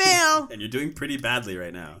If I fail. And you're doing pretty badly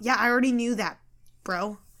right now. Yeah, I already knew that,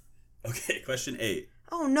 bro. Okay, question 8.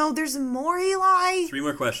 Oh no, there's more, Eli. 3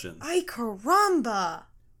 more questions. Ay caramba.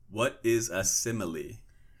 What is a simile?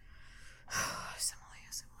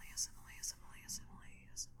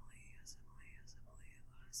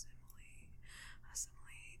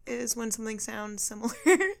 Is when something sounds similar.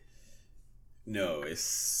 No, a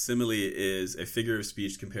simile is a figure of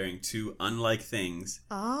speech comparing two unlike things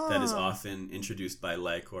Oh. that is often introduced by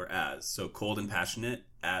like or as. So cold and passionate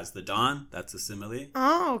as the dawn, that's a simile.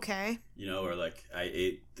 Oh, okay. You know, or like I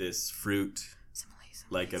ate this fruit Simile,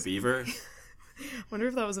 like a beaver. Wonder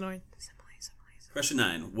if that was annoying. Question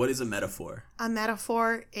 9. What is a metaphor? A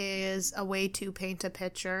metaphor is a way to paint a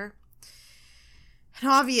picture.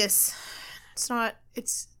 And obvious.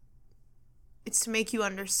 It's to make you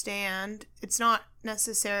understand. It's not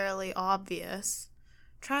necessarily obvious.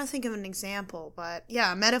 I'm trying to think of an example, but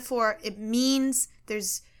yeah, a metaphor,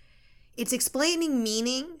 it's explaining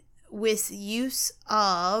meaning with use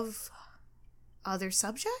of other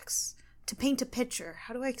subjects to paint a picture.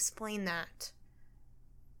 How do I explain that?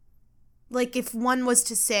 Like if one was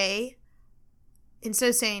to say, instead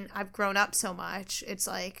of saying I've grown up so much, it's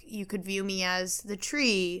like you could view me as the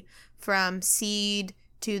tree from seed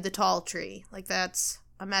to the tall tree. Like that's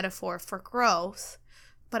a metaphor for growth,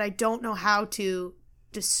 but I don't know how to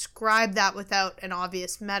describe that without an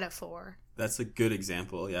obvious metaphor. That's a good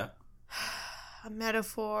example, yeah. A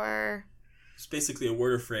metaphor. It's basically a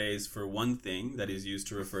word or phrase for one thing that is used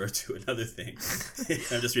to refer to another thing.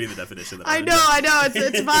 I'm just reading the definition. That I know,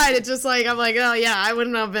 it's fine. It's just like, I'm like, oh yeah, I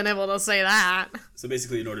wouldn't have been able to say that. So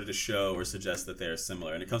basically in order to show or suggest that they are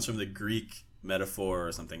similar. And it comes from the Greek metaphor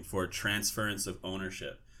or something for transference of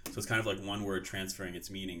ownership. So it's kind of like one word transferring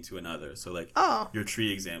its meaning to another. So like your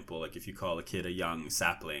tree example, like if you call a kid a young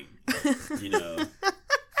sapling, you know,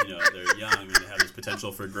 they're young and they have this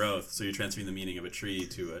potential for growth. So you're transferring the meaning of a tree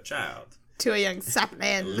to a child. To a young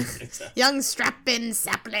sapling. Young strapping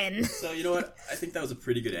sapling. So you know what? I think that was a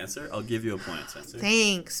pretty good answer. I'll give you a point, Spencer.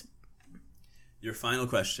 Thanks. Your final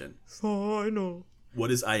question. Final.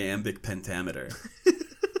 What is iambic pentameter?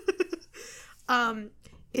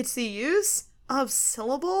 It's the use of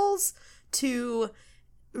syllables to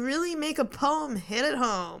really make a poem hit at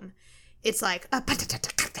home. It's like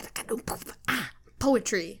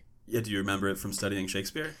poetry. Yeah, do you remember it from studying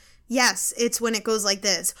Shakespeare? Yes, it's when it goes like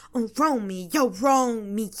this. Oh, Romeo,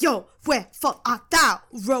 wherefore art thou,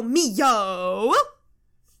 Romeo?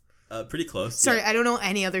 Pretty close. Sorry, yeah. I don't know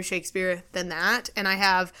any other Shakespeare than that, and I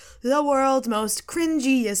have the world's most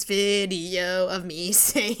cringiest video of me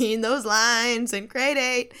saying those lines in grade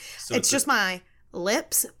 8. So it's just my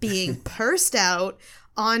lips being pursed out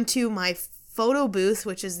onto my photo booth,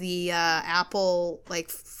 which is the Apple,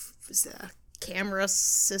 camera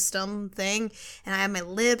system thing, and I have my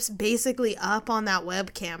lips basically up on that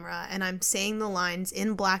web camera, and I'm saying the lines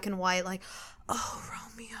in black and white, like, oh,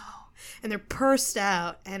 Romeo. And they're pursed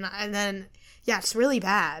out, and then, yeah, it's really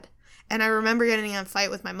bad. And I remember getting in a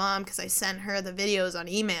fight with my mom because I sent her the videos on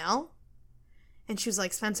email, and she was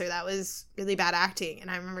like, Spencer, that was really bad acting.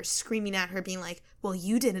 And I remember screaming at her, being like, well,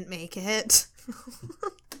 you didn't make it.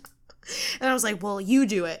 And I was like, well, you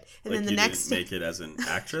do it. And like then the next day, make it as an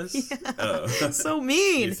actress? Yeah. Oh. So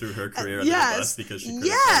mean. You threw her career under the bus because she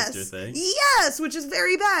criticized your thing? Yes, which is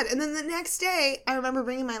very bad. And then the next day, I remember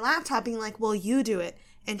bringing my laptop, being like, well, you do it.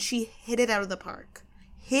 And she hit it out of the park.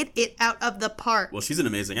 Well, she's an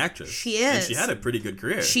amazing actress. She is. And she had a pretty good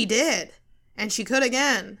career. She did. And she could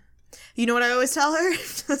again. You know what I always tell her?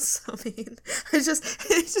 Just so mean. It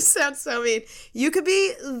just sounds so mean. You could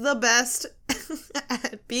be the best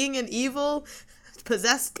at being an evil,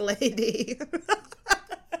 possessed lady.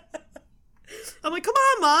 I'm like, come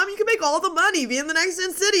on, Mom. You can make all the money being the next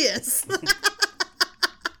Insidious.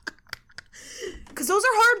 Because those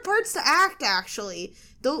are hard parts to act, actually.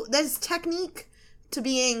 There's technique to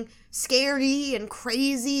being scary and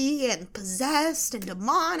crazy and possessed and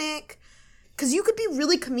demonic. Because you could be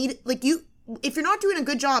really comedic. Like, if you're not doing a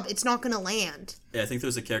good job, it's not going to land. Yeah, I think there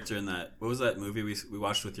was a character in that. What was that movie we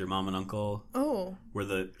watched with your mom and uncle? Oh.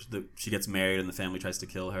 Where she gets married and the family tries to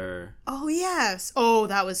kill her. Oh, yes. Oh,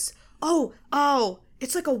 that was... Oh.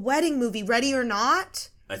 It's like a wedding movie, Ready or Not?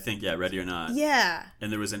 I think, yeah, Ready or Not. Yeah.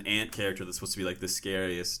 And there was an aunt character that's supposed to be like the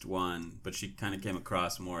scariest one, but she kind of came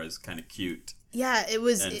across more as kind of cute. Yeah, it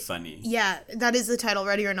was... And funny. Yeah, that is the title,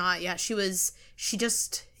 Ready or Not. Yeah, she had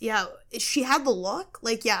the look.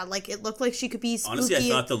 Like, yeah, like it looked like she could be spooky. Honestly, I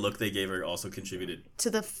thought the look they gave her also contributed to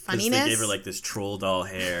the funniness. They gave her like this troll doll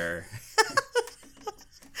hair.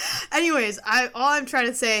 Anyways, all I'm trying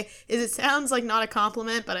to say is it sounds like not a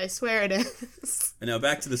compliment, but I swear it is. And now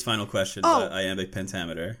back to this final question about iambic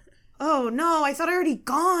pentameter. Oh, no, I thought I already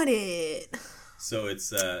got it. So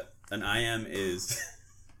it's An iamb is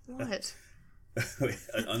What?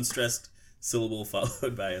 an unstressed syllable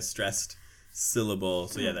followed by a stressed syllable.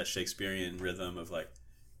 So yeah, that Shakespearean rhythm of like,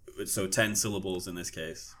 so 10 syllables in this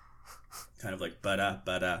case. Kind of like ba-da,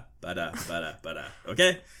 ba-da, ba-da, ba-da, ba-da.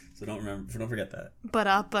 Okay? So don't forget that.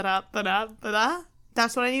 Ba-da, ba-da, ba-da, ba-da.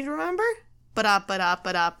 That's what I need to remember? Ba-da, ba-da,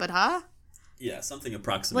 ba-da, ba-da. Yeah, something Like,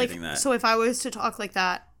 approximating that. so if I was to talk like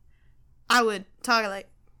that, I would talk like,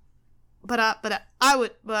 ba-da, ba-da. I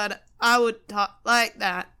would talk like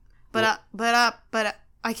that. Ba-da, ba-da, ba-da.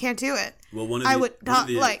 I can't do it. Well, one I would talk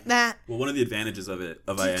like that. Well, one of the advantages of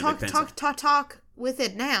iambic Talk with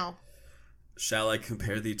it now. Shall I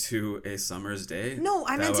compare thee to a summer's day? No,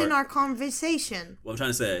 I meant in our conversation. What I'm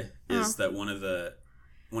trying to say is that one of the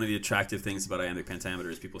attractive things about iambic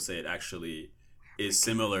pentameter is people say it actually is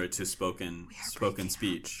similar to spoken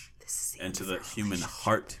speech and to the human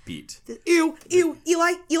heartbeat.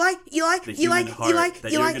 Eli. The human heart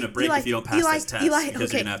that you're going to break if you don't pass this test because okay, you're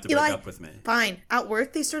going to have to break up with me. Fine. At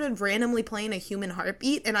work, they started randomly playing a human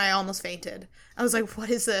heartbeat, and I almost fainted. I was like, what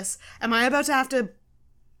is this? Am I about to have to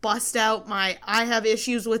bust out I have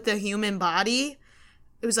issues with the human body?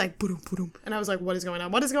 It was like, boom, boom. And I was like, what is going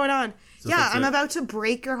on? What is going on? So yeah, Spencer, I'm about to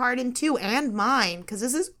break your heart in two, and mine, because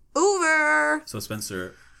this is over. So,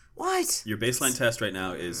 Spencer, What? your baseline test right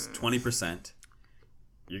now is 20%.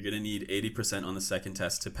 You're going to need 80% on the second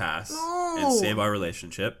test to pass and No. save our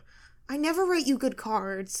relationship. I never write you good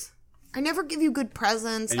cards. I never give you good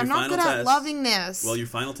presents. And I'm your not final good at test- lovingness. Well, your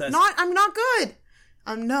final test... I'm not good.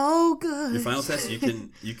 I'm no good. Your final test, you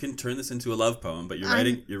can turn this into a love poem, but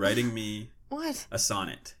you're writing me What? a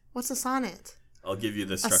sonnet. What's a sonnet? I'll give you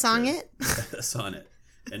the structure. A sonnet? A sonnet.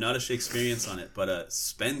 And not a Shakespearean sonnet, but a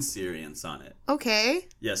Spenserian sonnet. Okay.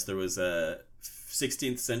 Yes, there was a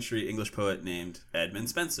 16th century English poet named Edmund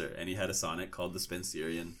Spenser, and he had a sonnet called the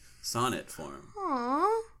Spenserian sonnet form.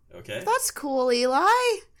 Aww. Okay? That's cool, Eli.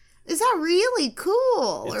 Is that really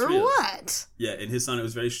cool? It's or real. what? Yeah, and his sonnet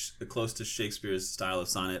was very close to Shakespeare's style of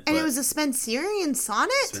sonnet. And but it was a Spenserian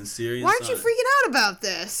sonnet? Spenserian Why aren't you sonnet. freaking out about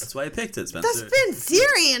this? That's why I picked it, Spencer. The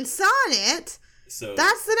Spenserian sonnet? So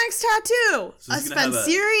That's the next tattoo. So a he's gonna have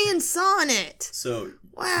Spenserian sonnet. So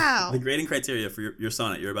Wow. the grading criteria for your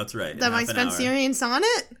sonnet you're about to write That in my half an hour Spenserian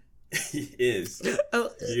sonnet? is Oh,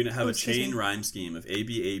 you're going to have a excuse chain me. rhyme scheme of A,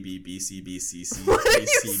 B, A, B, B, C, B, C, C, What are A, you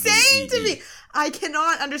C, B, saying E, to E. me? I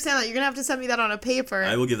cannot understand that. You're going to have to send me that on a paper.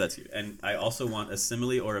 I will give that to you. And I also want a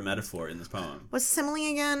simile or a metaphor in this poem. What's simile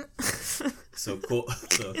again? So cool.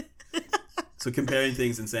 So comparing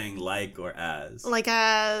things and saying like or as. Like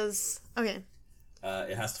as... Okay.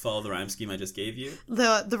 It has to follow the rhyme scheme I just gave you.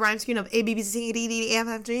 The rhyme scheme of A, B, B, C, D, D, E, F,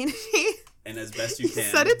 F, G, G. And as best you can. You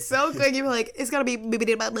said it so quick. You were like, it's gotta be...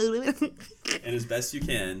 And as best you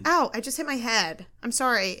can. Ow, I just hit my head. I'm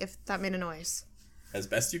sorry if that made a noise. As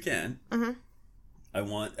best you can. Uh-huh. I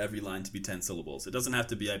want every line to be 10 syllables. It doesn't have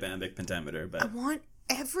to be iambic pentameter, I but... want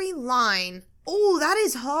every line... Oh, that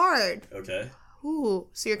is hard. Okay. Ooh,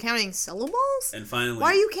 so you're counting syllables? And finally...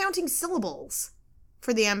 Why are you counting syllables?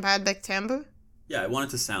 For the iambic timbre? Yeah, I want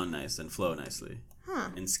it to sound nice and flow nicely. Huh.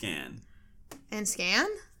 And scan. And scan?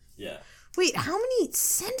 Yeah. Wait, how many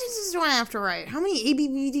sentences do I have to write? How many A, B,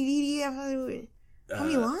 B, D, D, D, F, how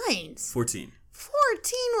many lines? 14.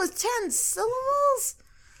 14 with 10 syllables?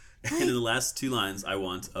 And in the last two lines, I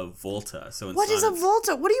want a volta. So in What is a sonnets-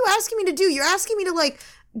 volta? What are you asking me to do? You're asking me to, like,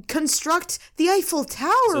 construct the Eiffel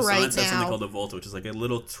Tower So right sonnets have something now. called a volta, which is like a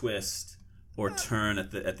little twist or turn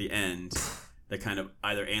at the end that kind of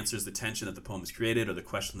either answers the tension that the poem has created or the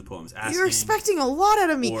question the poem is asking. You're expecting a lot out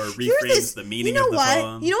of me. Or You're reframes the meaning you know of the what?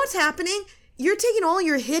 poem. You know what's happening? You're taking all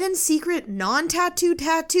your hidden secret non-tattoo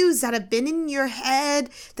tattoos that have been in your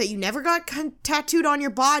head that you never got tattooed on your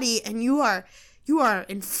body, and you are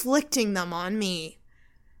inflicting them on me.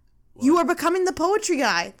 What? You are becoming the poetry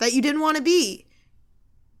guy that you didn't want to be.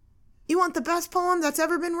 You want the best poem that's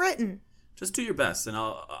ever been written. Just do your best, and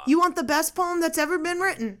I'll... You want the best poem that's ever been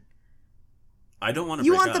written. I don't want to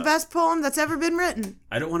You break want up. the best poem that's ever been written.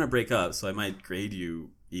 I don't want to break up, so I might grade you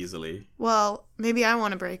easily. Well, maybe I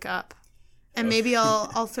want to break up. And maybe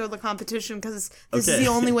I'll throw the competition because this is Okay. the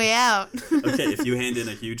only way out. Okay, if you hand in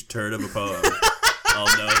a huge turd of a poem,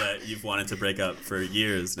 I'll know that you've wanted to break up for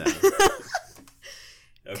years now.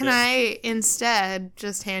 Okay. Can I instead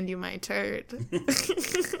just hand you my turd?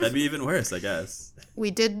 That'd be even worse, I guess.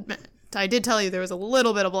 I did tell you there was a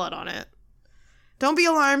little bit of blood on it. Don't be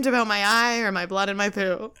alarmed about my eye or my blood in my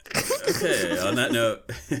poo. Okay, on that note,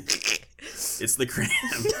 it's the cram.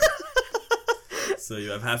 So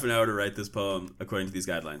you have half an hour to write this poem according to these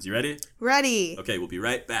guidelines. You ready? Ready. Okay, we'll be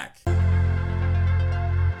right back.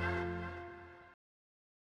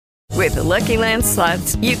 With the Lucky Land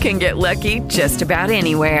Slots, you can get lucky just about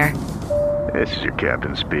anywhere. This is your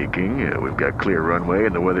captain speaking. We've got clear runway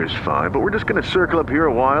and the weather's fine, but we're just going to circle up here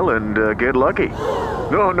a while and get lucky.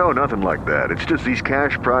 No, nothing like that. It's just these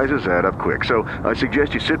cash prizes add up quick. So I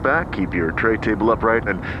suggest you sit back, keep your tray table upright,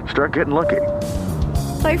 and start getting lucky.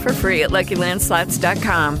 Play for free at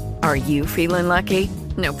LuckyLandSlots.com. Are you feeling lucky?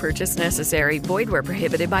 No purchase necessary. Void where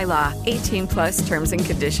prohibited by law. 18 plus terms and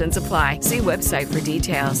conditions apply. See website for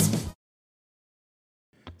details.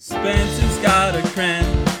 Spencer's got a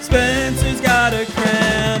cram. Spencer's got a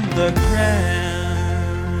cram. The cram.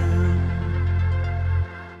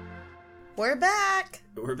 We're back.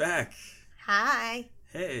 We're back. Hi.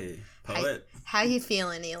 Hey, poet. How you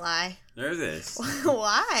feeling, Eli? Nervous.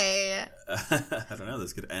 Why? I don't know.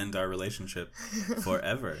 This could end our relationship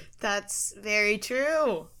forever. That's very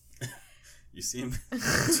true. You seem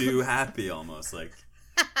too happy, almost like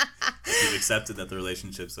you've accepted that the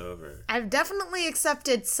relationship's over. I've definitely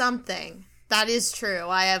accepted something. That is true.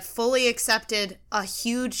 I have fully accepted a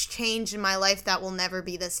huge change in my life that will never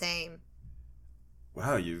be the same.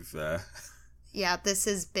 Wow, you've... Yeah, this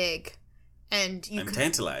is big. And I'm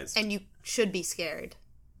tantalized. And you should be scared.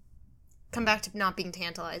 Come back to not being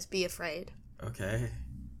tantalized. Be afraid. Okay.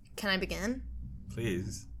 Can I begin?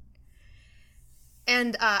 Please.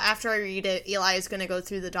 And after I read it, Eli is going to go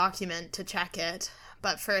through the document to check it.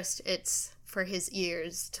 But first, it's for his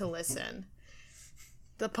ears to listen.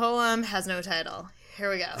 The poem has no title. Here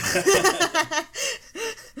we go.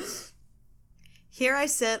 Here I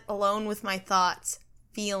sit alone with my thoughts,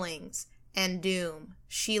 feelings, and doom.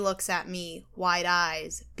 She looks at me, wide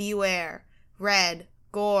eyes, beware, red,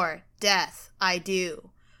 gore, death, I do.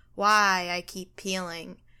 Why I keep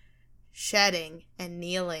peeling, shedding, and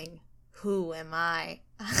kneeling. Who am I?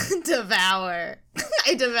 Devour.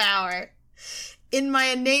 I devour. In my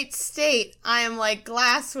innate state, I am like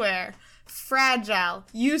glassware, fragile,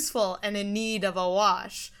 useful, and in need of a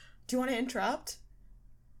wash. Do you want to interrupt?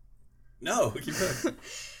 No, keep going.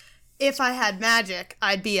 If I had magic,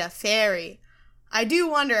 I'd be a fairy. I do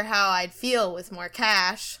wonder how I'd feel with more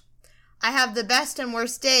cash. I have the best and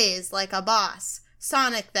worst days like a boss.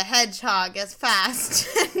 Sonic the Hedgehog is fast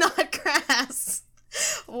and not crass.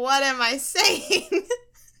 What am I saying?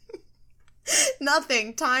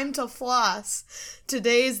 Nothing, time to floss.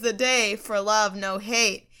 Today's the day for love, no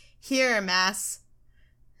hate. Here, mass.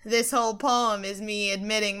 This whole poem is me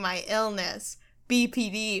admitting my illness.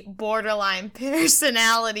 BPD, borderline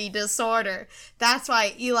personality disorder. That's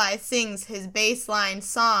why Eli sings his baseline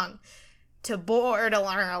song to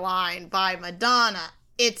Borderline by Madonna.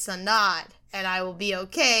 It's a nod, and I will be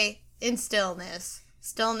okay in stillness.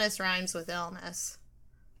 Stillness rhymes with illness.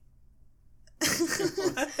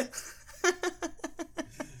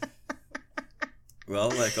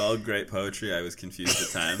 Well, like all great poetry, I was confused at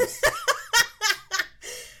times.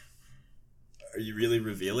 Are you really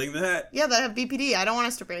revealing that? Yeah, that I have BPD. I don't want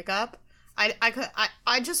us to break up.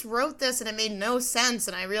 I just wrote this and it made no sense,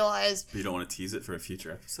 and I realized... You don't want to tease it for a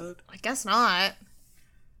future episode? I guess not. I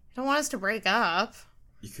don't want us to break up.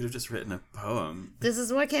 You could have just written a poem. This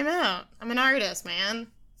is what came out. I'm an artist, man.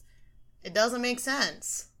 It doesn't make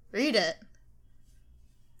sense. Read it.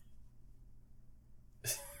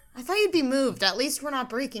 I thought you'd be moved. At least we're not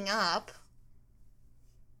breaking up.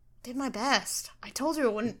 Did my best. I told you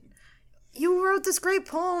it wouldn't... You wrote this great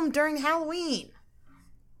poem during Halloween.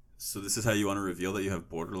 So this is how you want to reveal that you have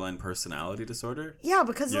borderline personality disorder? Yeah,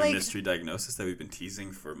 because Your like... mystery diagnosis that we've been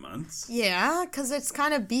teasing for months? Yeah, because it's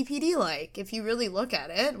kind of BPD-like, if you really look at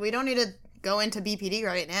it. We don't need to go into BPD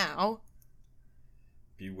right now.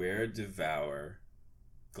 Beware, devour,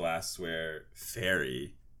 glassware,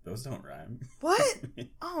 fairy. Those don't rhyme. What?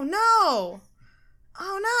 Oh, no.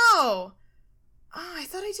 Oh, no. Oh, I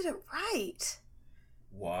thought I did it right.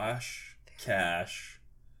 Wash, cash,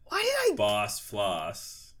 Why did I... boss,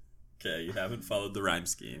 floss. Okay, you haven't followed the rhyme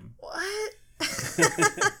scheme. What?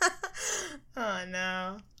 Oh,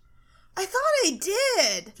 no. I thought I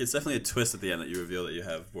did. It's definitely a twist at the end that you reveal that you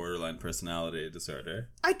have borderline personality disorder.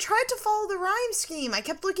 I tried to follow the rhyme scheme. I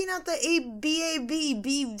kept looking at the A, B, A, B,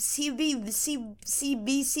 B, C, B, C, C,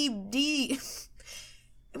 B, C, D.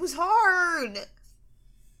 It was hard.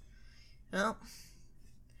 Well,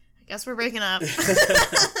 I guess we're breaking up. You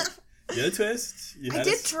had a twist. I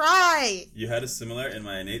did try. You had a similar in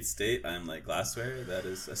my innate state. I'm like glassware. That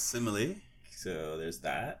is a simile. So there's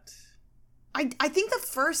that. I think the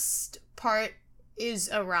first part is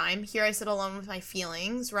a rhyme. Here I sit alone with my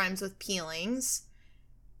feelings. Rhymes with peelings.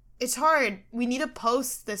 It's hard. We need to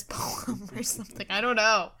post this poem or something. I don't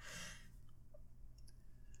know.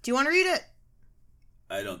 Do you want to read it?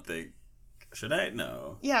 I don't think Should I?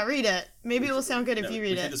 No. Yeah, read it. Maybe it will sound good if you We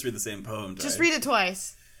read can't it. just read the same poem. Just right? read it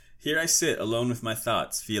twice. Here I sit, alone with my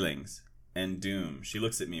thoughts, feelings, and doom. She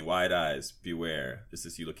looks at me, wide eyes, beware. Is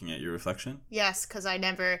this you looking at your reflection? Yes, because I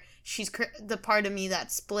never... She's the part of me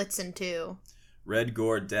that splits in two. Red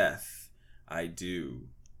gore death, I do.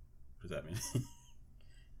 What does that mean?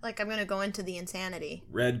 Like, I'm going to go into the insanity.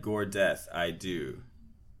 Red gore death, I do.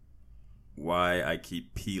 Why I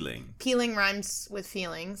keep peeling. Peeling rhymes with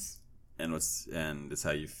feelings. And it's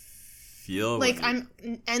how you feel? Like, I'm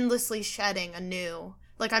endlessly shedding anew.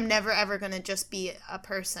 Like, I'm never ever going to just be a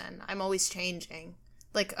person. I'm always changing.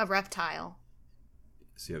 Like a reptile.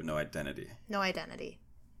 So you have no identity. No identity.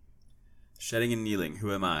 Shedding and kneeling,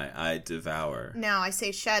 who am I? I devour. Now, I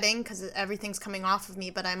say shedding because everything's coming off of me,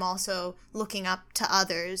 but I'm also looking up to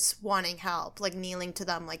others, wanting help. Like, kneeling to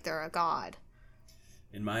them like they're a god.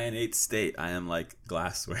 In my innate state, I am like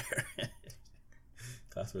glassware.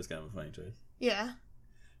 Glassware's kind of a funny choice. Yeah.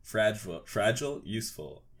 Fragile,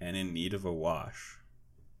 useful, and in need of a wash.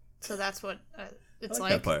 So that's what it's I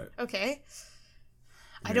like. like that part. Okay. Your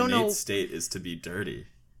I don't know. innate state is to be dirty.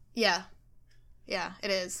 Yeah. Yeah,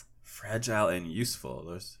 it is. Fragile and useful.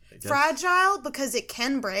 Those, I guess. Fragile because it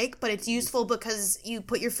can break, but it's useful because you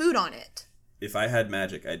put your food on it. If I had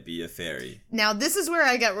magic, I'd be a fairy. Now, this is where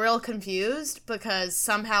I get real confused because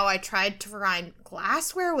somehow I tried to rhyme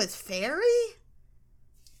glassware with fairy?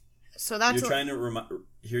 So that's... You're trying to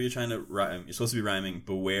here you're trying to rhyme. You're supposed to be rhyming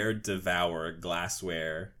beware, devour,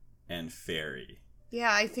 glassware, and fairy.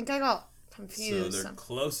 Yeah, I think I got confused. So they're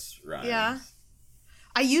close rhymes. Yeah.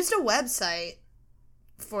 I used a website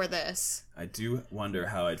for this. I do wonder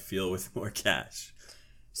how I'd feel with more cash.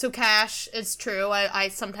 So cash, it's true. I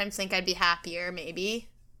sometimes think I'd be happier, maybe.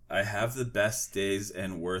 I have the best days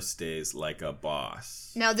and worst days like a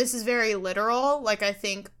boss. Now, this is very literal. Like, I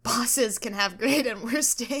think bosses can have great and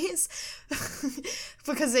worse days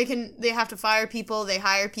because they have to fire people, they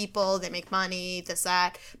hire people, they make money, this,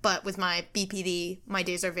 that. But with my BPD, my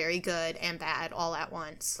days are very good and bad all at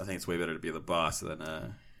once. I think it's way better to be the boss than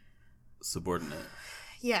a subordinate.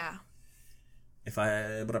 Yeah. If I...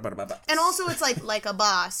 And also, it's like a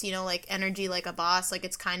boss, you know, like energy like a boss. Like,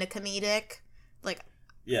 it's kind of comedic. Like,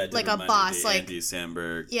 yeah, it did like a remind me of boss, the like... Andy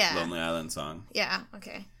Samberg Yeah. Lonely Island song. Yeah,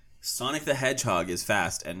 okay. Sonic the Hedgehog is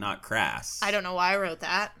fast and not crass. I don't know why I wrote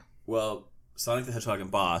that. Well, Sonic the Hedgehog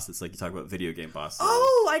and Boss, it's like you talk about video game bosses.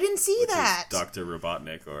 Oh, I didn't see which that. is Dr.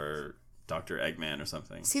 Robotnik or Dr. Eggman or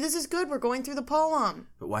something. See, this is good. We're going through the poem.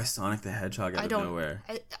 But why Sonic the Hedgehog out I of don't. nowhere?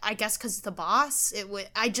 I guess because the boss. It would.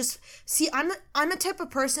 I just see. I'm a type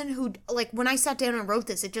of person who, like, when I sat down and wrote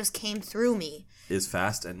this, it just came through me. Is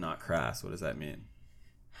fast and not crass. What does that mean?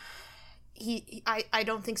 I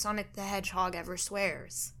don't think Sonic the Hedgehog ever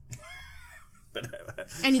swears, But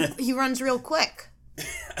and he runs real quick.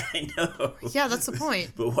 I know. Yeah, that's the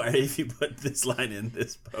point. But why have you put this line in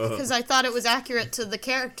this poem? Because I thought it was accurate to the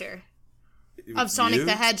character of Sonic You?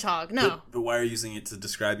 the Hedgehog. No. But why are you using it to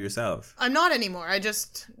describe yourself? I'm not anymore.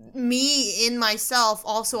 Me in myself,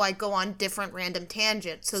 also I go on different random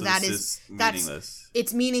tangents. So that this is that's meaningless.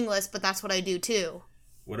 It's meaningless, but that's what I do too.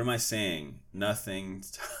 What am I saying? Nothing.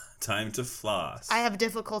 Time to floss. I have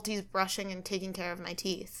difficulties brushing and taking care of my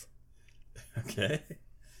teeth. Okay.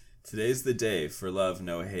 Today's the day for love,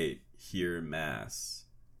 no hate. Hear mass.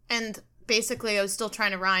 And basically I was still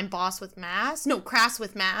trying to rhyme boss with mass. No, crass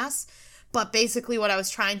with mass. But basically what I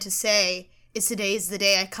was trying to say is today's the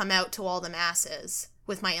day I come out to all the masses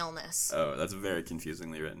with my illness. Oh, that's very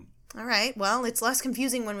confusingly written. All right, well, it's less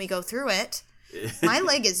confusing when we go through it. My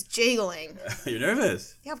leg is jiggling. You're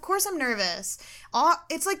nervous. Yeah, of course I'm nervous.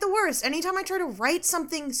 It's like the worst. Anytime I try to write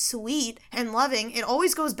something sweet and loving, it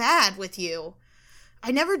always goes bad with you.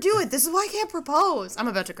 I never do it. This is why I can't propose. I'm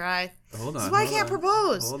about to cry. Hold on. This is why I can't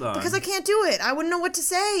propose. Hold on. Because I can't do it. I wouldn't know what to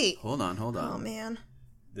say. Hold on. Oh, man.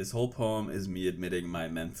 This whole poem is me admitting my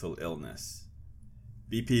mental illness.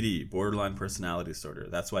 BPD, borderline personality disorder.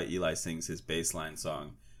 That's why Eli sings his baseline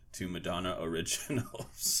song to Madonna original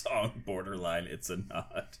song Borderline, It's a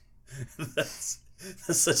Nod. That's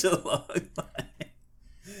such a long line.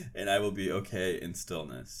 And I will be okay in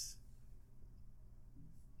stillness.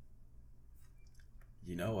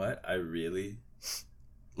 You know what? I really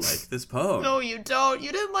like this poem. No, you don't.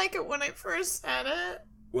 You didn't like it when I first said it.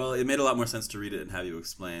 Well, it made a lot more sense to read it and have you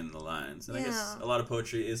explain the lines. And I guess Yeah. a lot of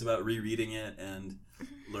poetry is about rereading it and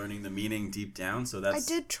learning the meaning deep down. So I that's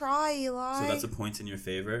did try, Eli. so that's a point in your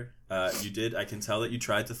favor. You did. I can tell that you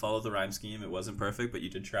tried to follow the rhyme scheme. It wasn't perfect, but you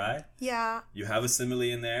did try. Yeah. You have a simile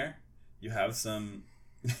in there. You have some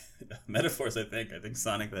metaphors. I think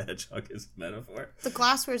Sonic the Hedgehog is a metaphor. The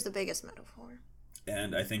glassware is the biggest metaphor.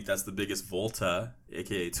 And I think that's the biggest Volta,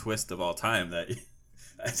 aka twist of all time, that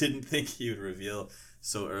I didn't think he would reveal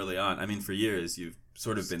so early on. I mean, for years, you've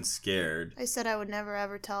sort of been scared. I said I would never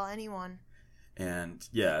ever tell anyone. And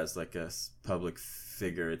yeah, as like a public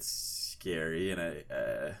figure, it's scary. And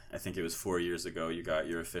I think it was 4 years ago you got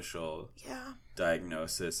your official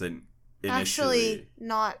diagnosis. And initially, actually,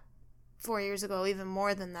 not 4 years ago, even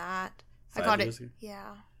more than that. 5 I got years it. ago?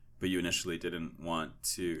 Yeah. But you initially didn't want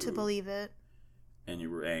to believe it. And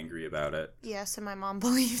you were angry about it. Yes, and my mom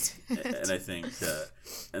believed it. And I think,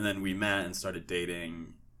 and then we met and started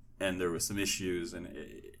dating, and there was some issues, and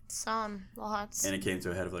lots. And it came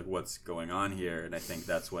to a head of like, what's going on here? And I think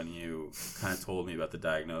that's when you kind of told me about the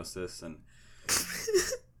diagnosis and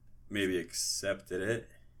maybe accepted it.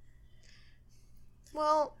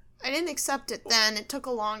 Well, I didn't accept it then. It took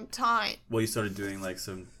a long time. Well, you started doing like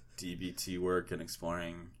some DBT work and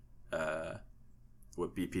exploring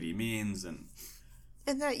what BPD means and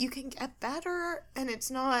that you can get better, and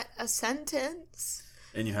it's not a sentence.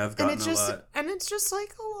 And you have gotten a lot. And it's just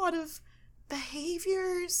like a lot of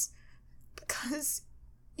behaviors, because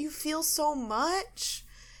you feel so much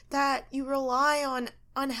that you rely on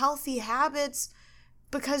unhealthy habits,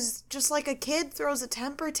 because just like a kid throws a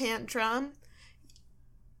temper tantrum,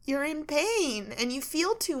 you're in pain and you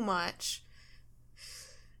feel too much.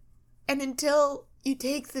 And until you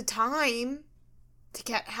take the time to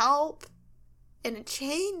get help and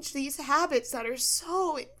change these habits that are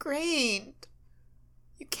so ingrained,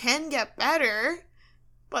 you can get better,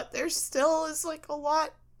 but there still is like a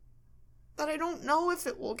lot that I don't know if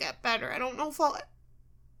it will get better. I don't know if I'll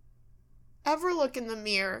ever look in the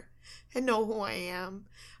mirror and know who I am.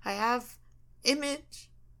 I have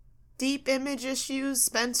deep image issues.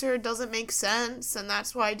 Spencer doesn't make sense, and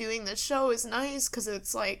that's why doing this show is nice, because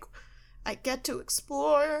it's like I get to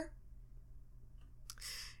explore.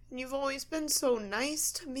 And you've always been so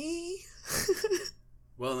nice to me.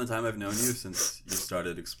 Well, in the time I've known you, since you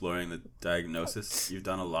started exploring the diagnosis, you've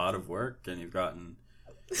done a lot of work and you've gotten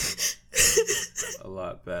a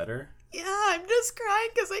lot better. Yeah, I'm just crying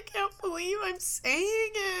because I can't believe I'm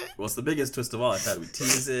saying it. Well, it's the biggest twist of all. I thought we'd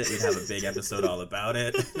tease it. We'd have a big episode all about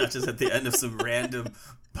it, not just at the end of some random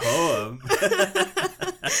poem. I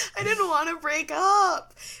didn't want to break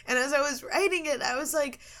up. And as I was writing it, I was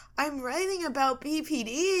like, I'm writing about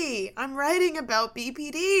BPD. I'm writing about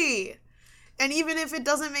BPD. And even if it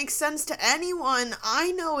doesn't make sense to anyone,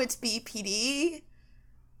 I know it's BPD.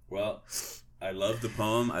 Well, I loved the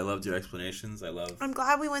poem. I loved your explanations. I'm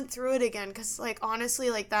glad we went through it again, because, like,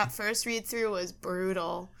 honestly, like, that first read-through was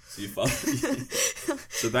brutal. So you followed.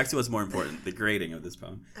 So back to what's more important, the grading of this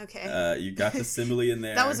poem. Okay. You got the simile in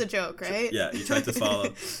there. That was a joke, right? Yeah, you tried to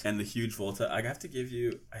follow. And the huge Volta. I have to give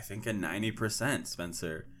you, I think, a 90%,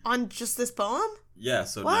 Spencer. On just this poem? Yeah,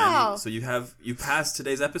 so wow. 90. So you passed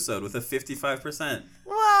today's episode with a 55%.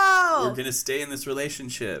 Wow. We're gonna stay in this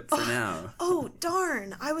relationship for now. Oh,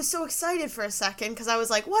 darn. I was so excited for a second, because I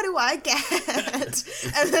was like, what do I get?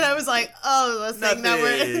 And then I was like, oh, the thing that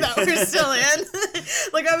we're still in.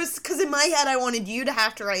 Like, because in my head I wanted you to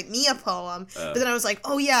have to write me a poem, but then I was like,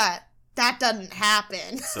 oh yeah, that doesn't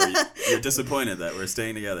happen. So you're disappointed that we're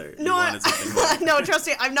staying together. No, you wanted something more. No, trust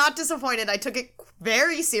me, I'm not disappointed. I took it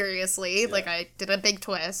very seriously. Yeah. Like, I did a big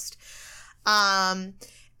twist. No,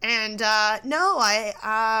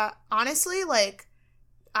 I honestly, like,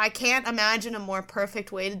 I can't imagine a more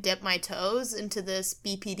perfect way to dip my toes into this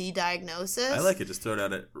BPD diagnosis. I like it. Just throw it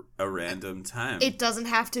out at a random time. It doesn't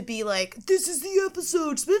have to be like, this is the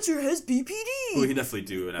episode, Spencer has BPD. We can definitely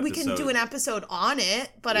do an episode. We can do an episode on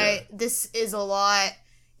it, but yeah. This is a lot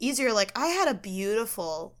easier. Like, I had a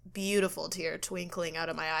beautiful tear twinkling out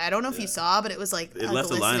of my eye. I don't know if you saw, but it was like it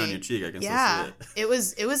left a line on your cheek. I can still see it.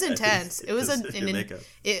 It was intense. It was makeup.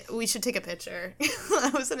 We should take a picture.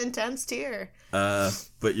 It was an intense tear.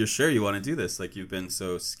 But you're sure you want to do this? Like, you've been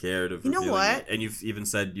so scared of revealing it, and you've even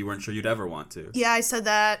said you weren't sure you'd ever want to. Yeah, I said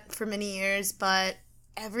that for many years, but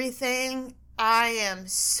everything, I'm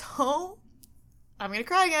gonna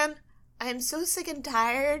cry again. I am so sick and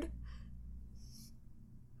tired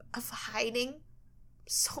of hiding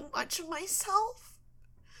so much of myself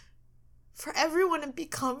for everyone to be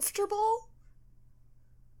comfortable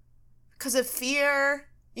because of fear.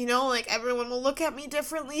 You know, like, everyone will look at me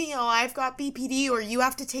differently. Oh, I've got BPD, or you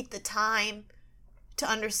have to take the time to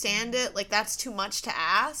understand it. Like, that's too much to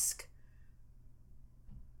ask.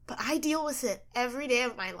 But I deal with it every day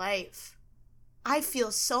of my life. I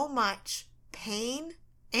feel so much pain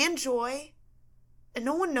and joy, and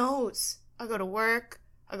no one knows. I go to work.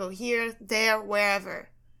 I go here, there, wherever.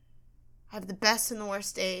 I have the best and the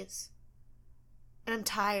worst days. And I'm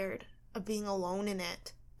tired of being alone in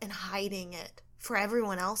it and hiding it for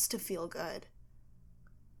everyone else to feel good.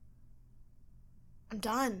 I'm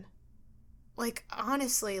done. Like,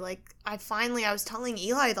 honestly, like, I was telling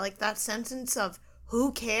Eli, like, that sentence of,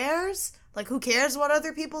 who cares? Like, who cares what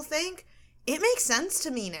other people think? It makes sense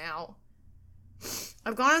to me now.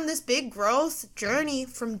 I've gone on this big growth journey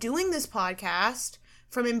from doing this podcast,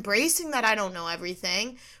 from embracing that I don't know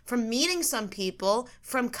everything, from meeting some people,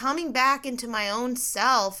 from coming back into my own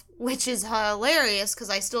self, which is hilarious because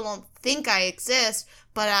I still don't think I exist,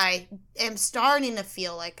 but I am starting to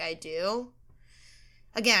feel like I do.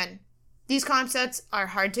 Again, these concepts are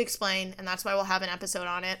hard to explain, and that's why we'll have an episode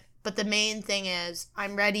on it. But the main thing is,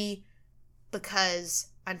 I'm ready because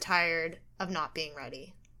I'm tired of not being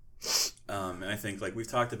ready. And I think, like, we've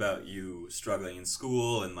talked about you struggling in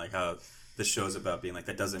school and, like, how the show's about being, like,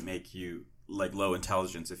 that doesn't make you, like, low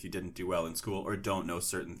intelligence if you didn't do well in school or don't know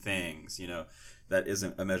certain things, you know. That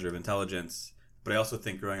isn't a measure of intelligence. But I also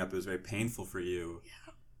think growing up, it was very painful for you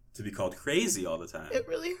to be called crazy all the time. It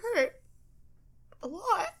really hurt. A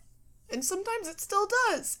lot. And sometimes it still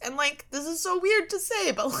does. And, like, this is so weird to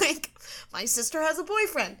say, but, like, my sister has a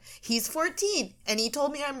boyfriend. He's 14, and he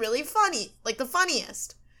told me I'm really funny. Like, the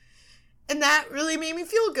funniest. And that really made me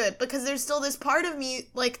feel good, because there's still this part of me,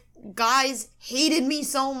 like, guys hated me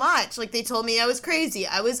so much. Like, they told me I was crazy.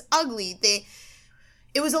 I was ugly.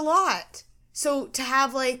 It was a lot. So to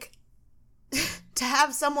have, like, to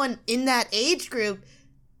have someone in that age group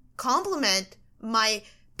compliment my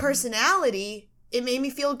personality, it made me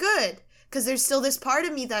feel good, because there's still this part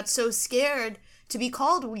of me that's so scared to be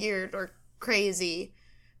called weird or crazy.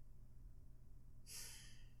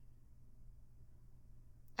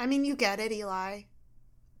 I mean, you get it, Eli.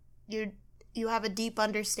 You have a deep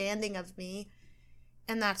understanding of me,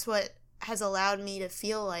 and that's what has allowed me to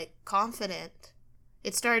feel, like, confident.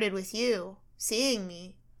 It started with you seeing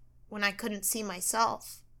me when I couldn't see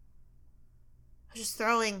myself. I was just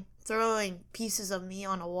throwing pieces of me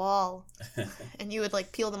on a wall, and you would,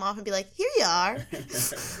 like, peel them off and be like, here you are.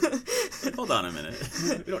 Hold on a minute.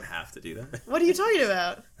 We don't have to do that. What are you talking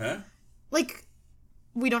about? Huh? Like,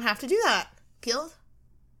 we don't have to do that. Peeled?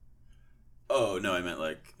 Oh, no, I meant,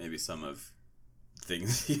 like, maybe some of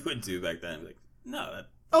things you would do back then. Like, no, that...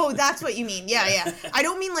 Oh, that's what you mean. Yeah. I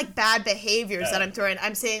don't mean, like, bad behaviors that I'm throwing.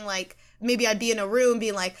 I'm saying, like, maybe I'd be in a room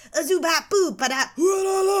being like, azoo-bat-boo,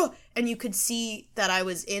 ba-da, and you could see that I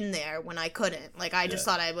was in there when I couldn't. Like, I just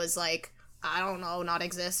thought I was, like, I don't know, not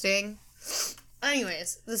existing.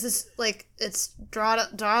 Anyways, this is, like, it's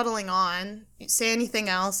dawdling on. Say anything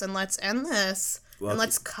else, and let's end this. Well, and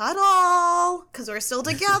let's cuddle, because we're still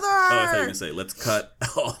together. Oh, I thought you were going to say, let's cut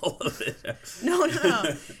all of it. No.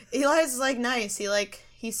 Eli's, like, nice.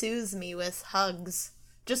 He soothes me with hugs.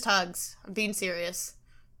 Just hugs. I'm being serious.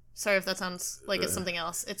 Sorry if that sounds like it's something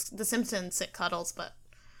else. It's The Simpsons, it cuddles, but...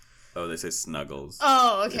 Oh, they say snuggles.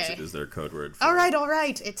 Oh, okay. Which is their code word for all right.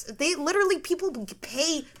 People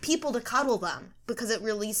pay people to cuddle them, because it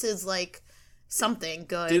releases, like, something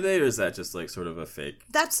good. Do they, or is that just, like, sort of a fake...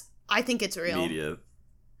 I think it's real. Media.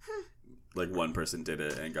 Like, one person did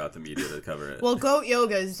it and got the media to cover it. Well, goat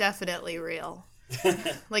yoga is definitely real.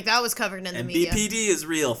 Like, that was covered in the media. BPD is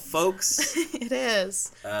real, folks. It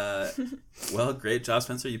is. Well, great job,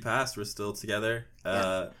 Spencer. You passed. We're still together.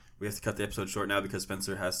 We have to cut the episode short now because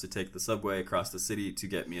Spencer has to take the subway across the city to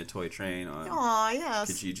get me a toy train on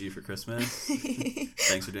Kijiji for Christmas.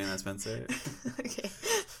 Thanks for doing that, Spencer. Okay.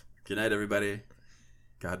 Good night, everybody.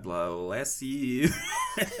 God bless you.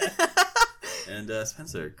 And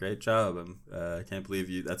Spencer, great job. I can't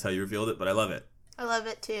believe that's how you revealed it, but I love it. I love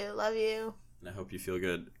it too. Love you. And I hope you feel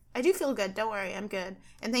good. I do feel good. Don't worry. I'm good.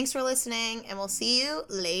 And thanks for listening, and we'll see you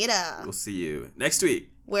later. We'll see you next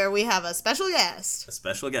week. Where we have a special guest. A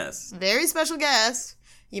special guest. Very special guest.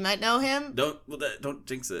 You might know him. Don't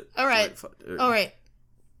jinx it. All right. All right.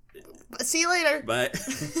 See you later. Bye.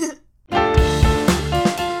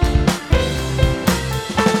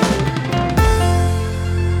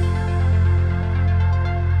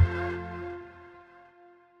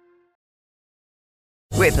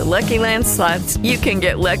 With the Lucky Land Slots, you can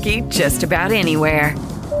get lucky just about anywhere.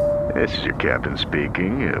 This is your captain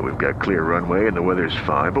speaking. We've got clear runway and the weather's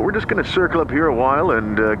fine, but we're just going to circle up here a while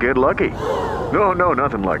and get lucky. No,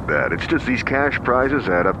 nothing like that. It's just these cash prizes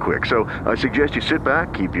add up quick. So I suggest you sit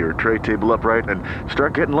back, keep your tray table upright, and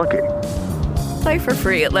start getting lucky. Play for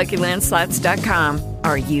free at LuckyLandSlots.com.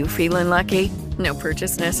 Are you feeling lucky? No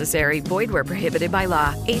purchase necessary. Void where prohibited by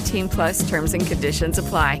law. 18+ terms and conditions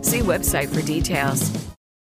apply. See website for details.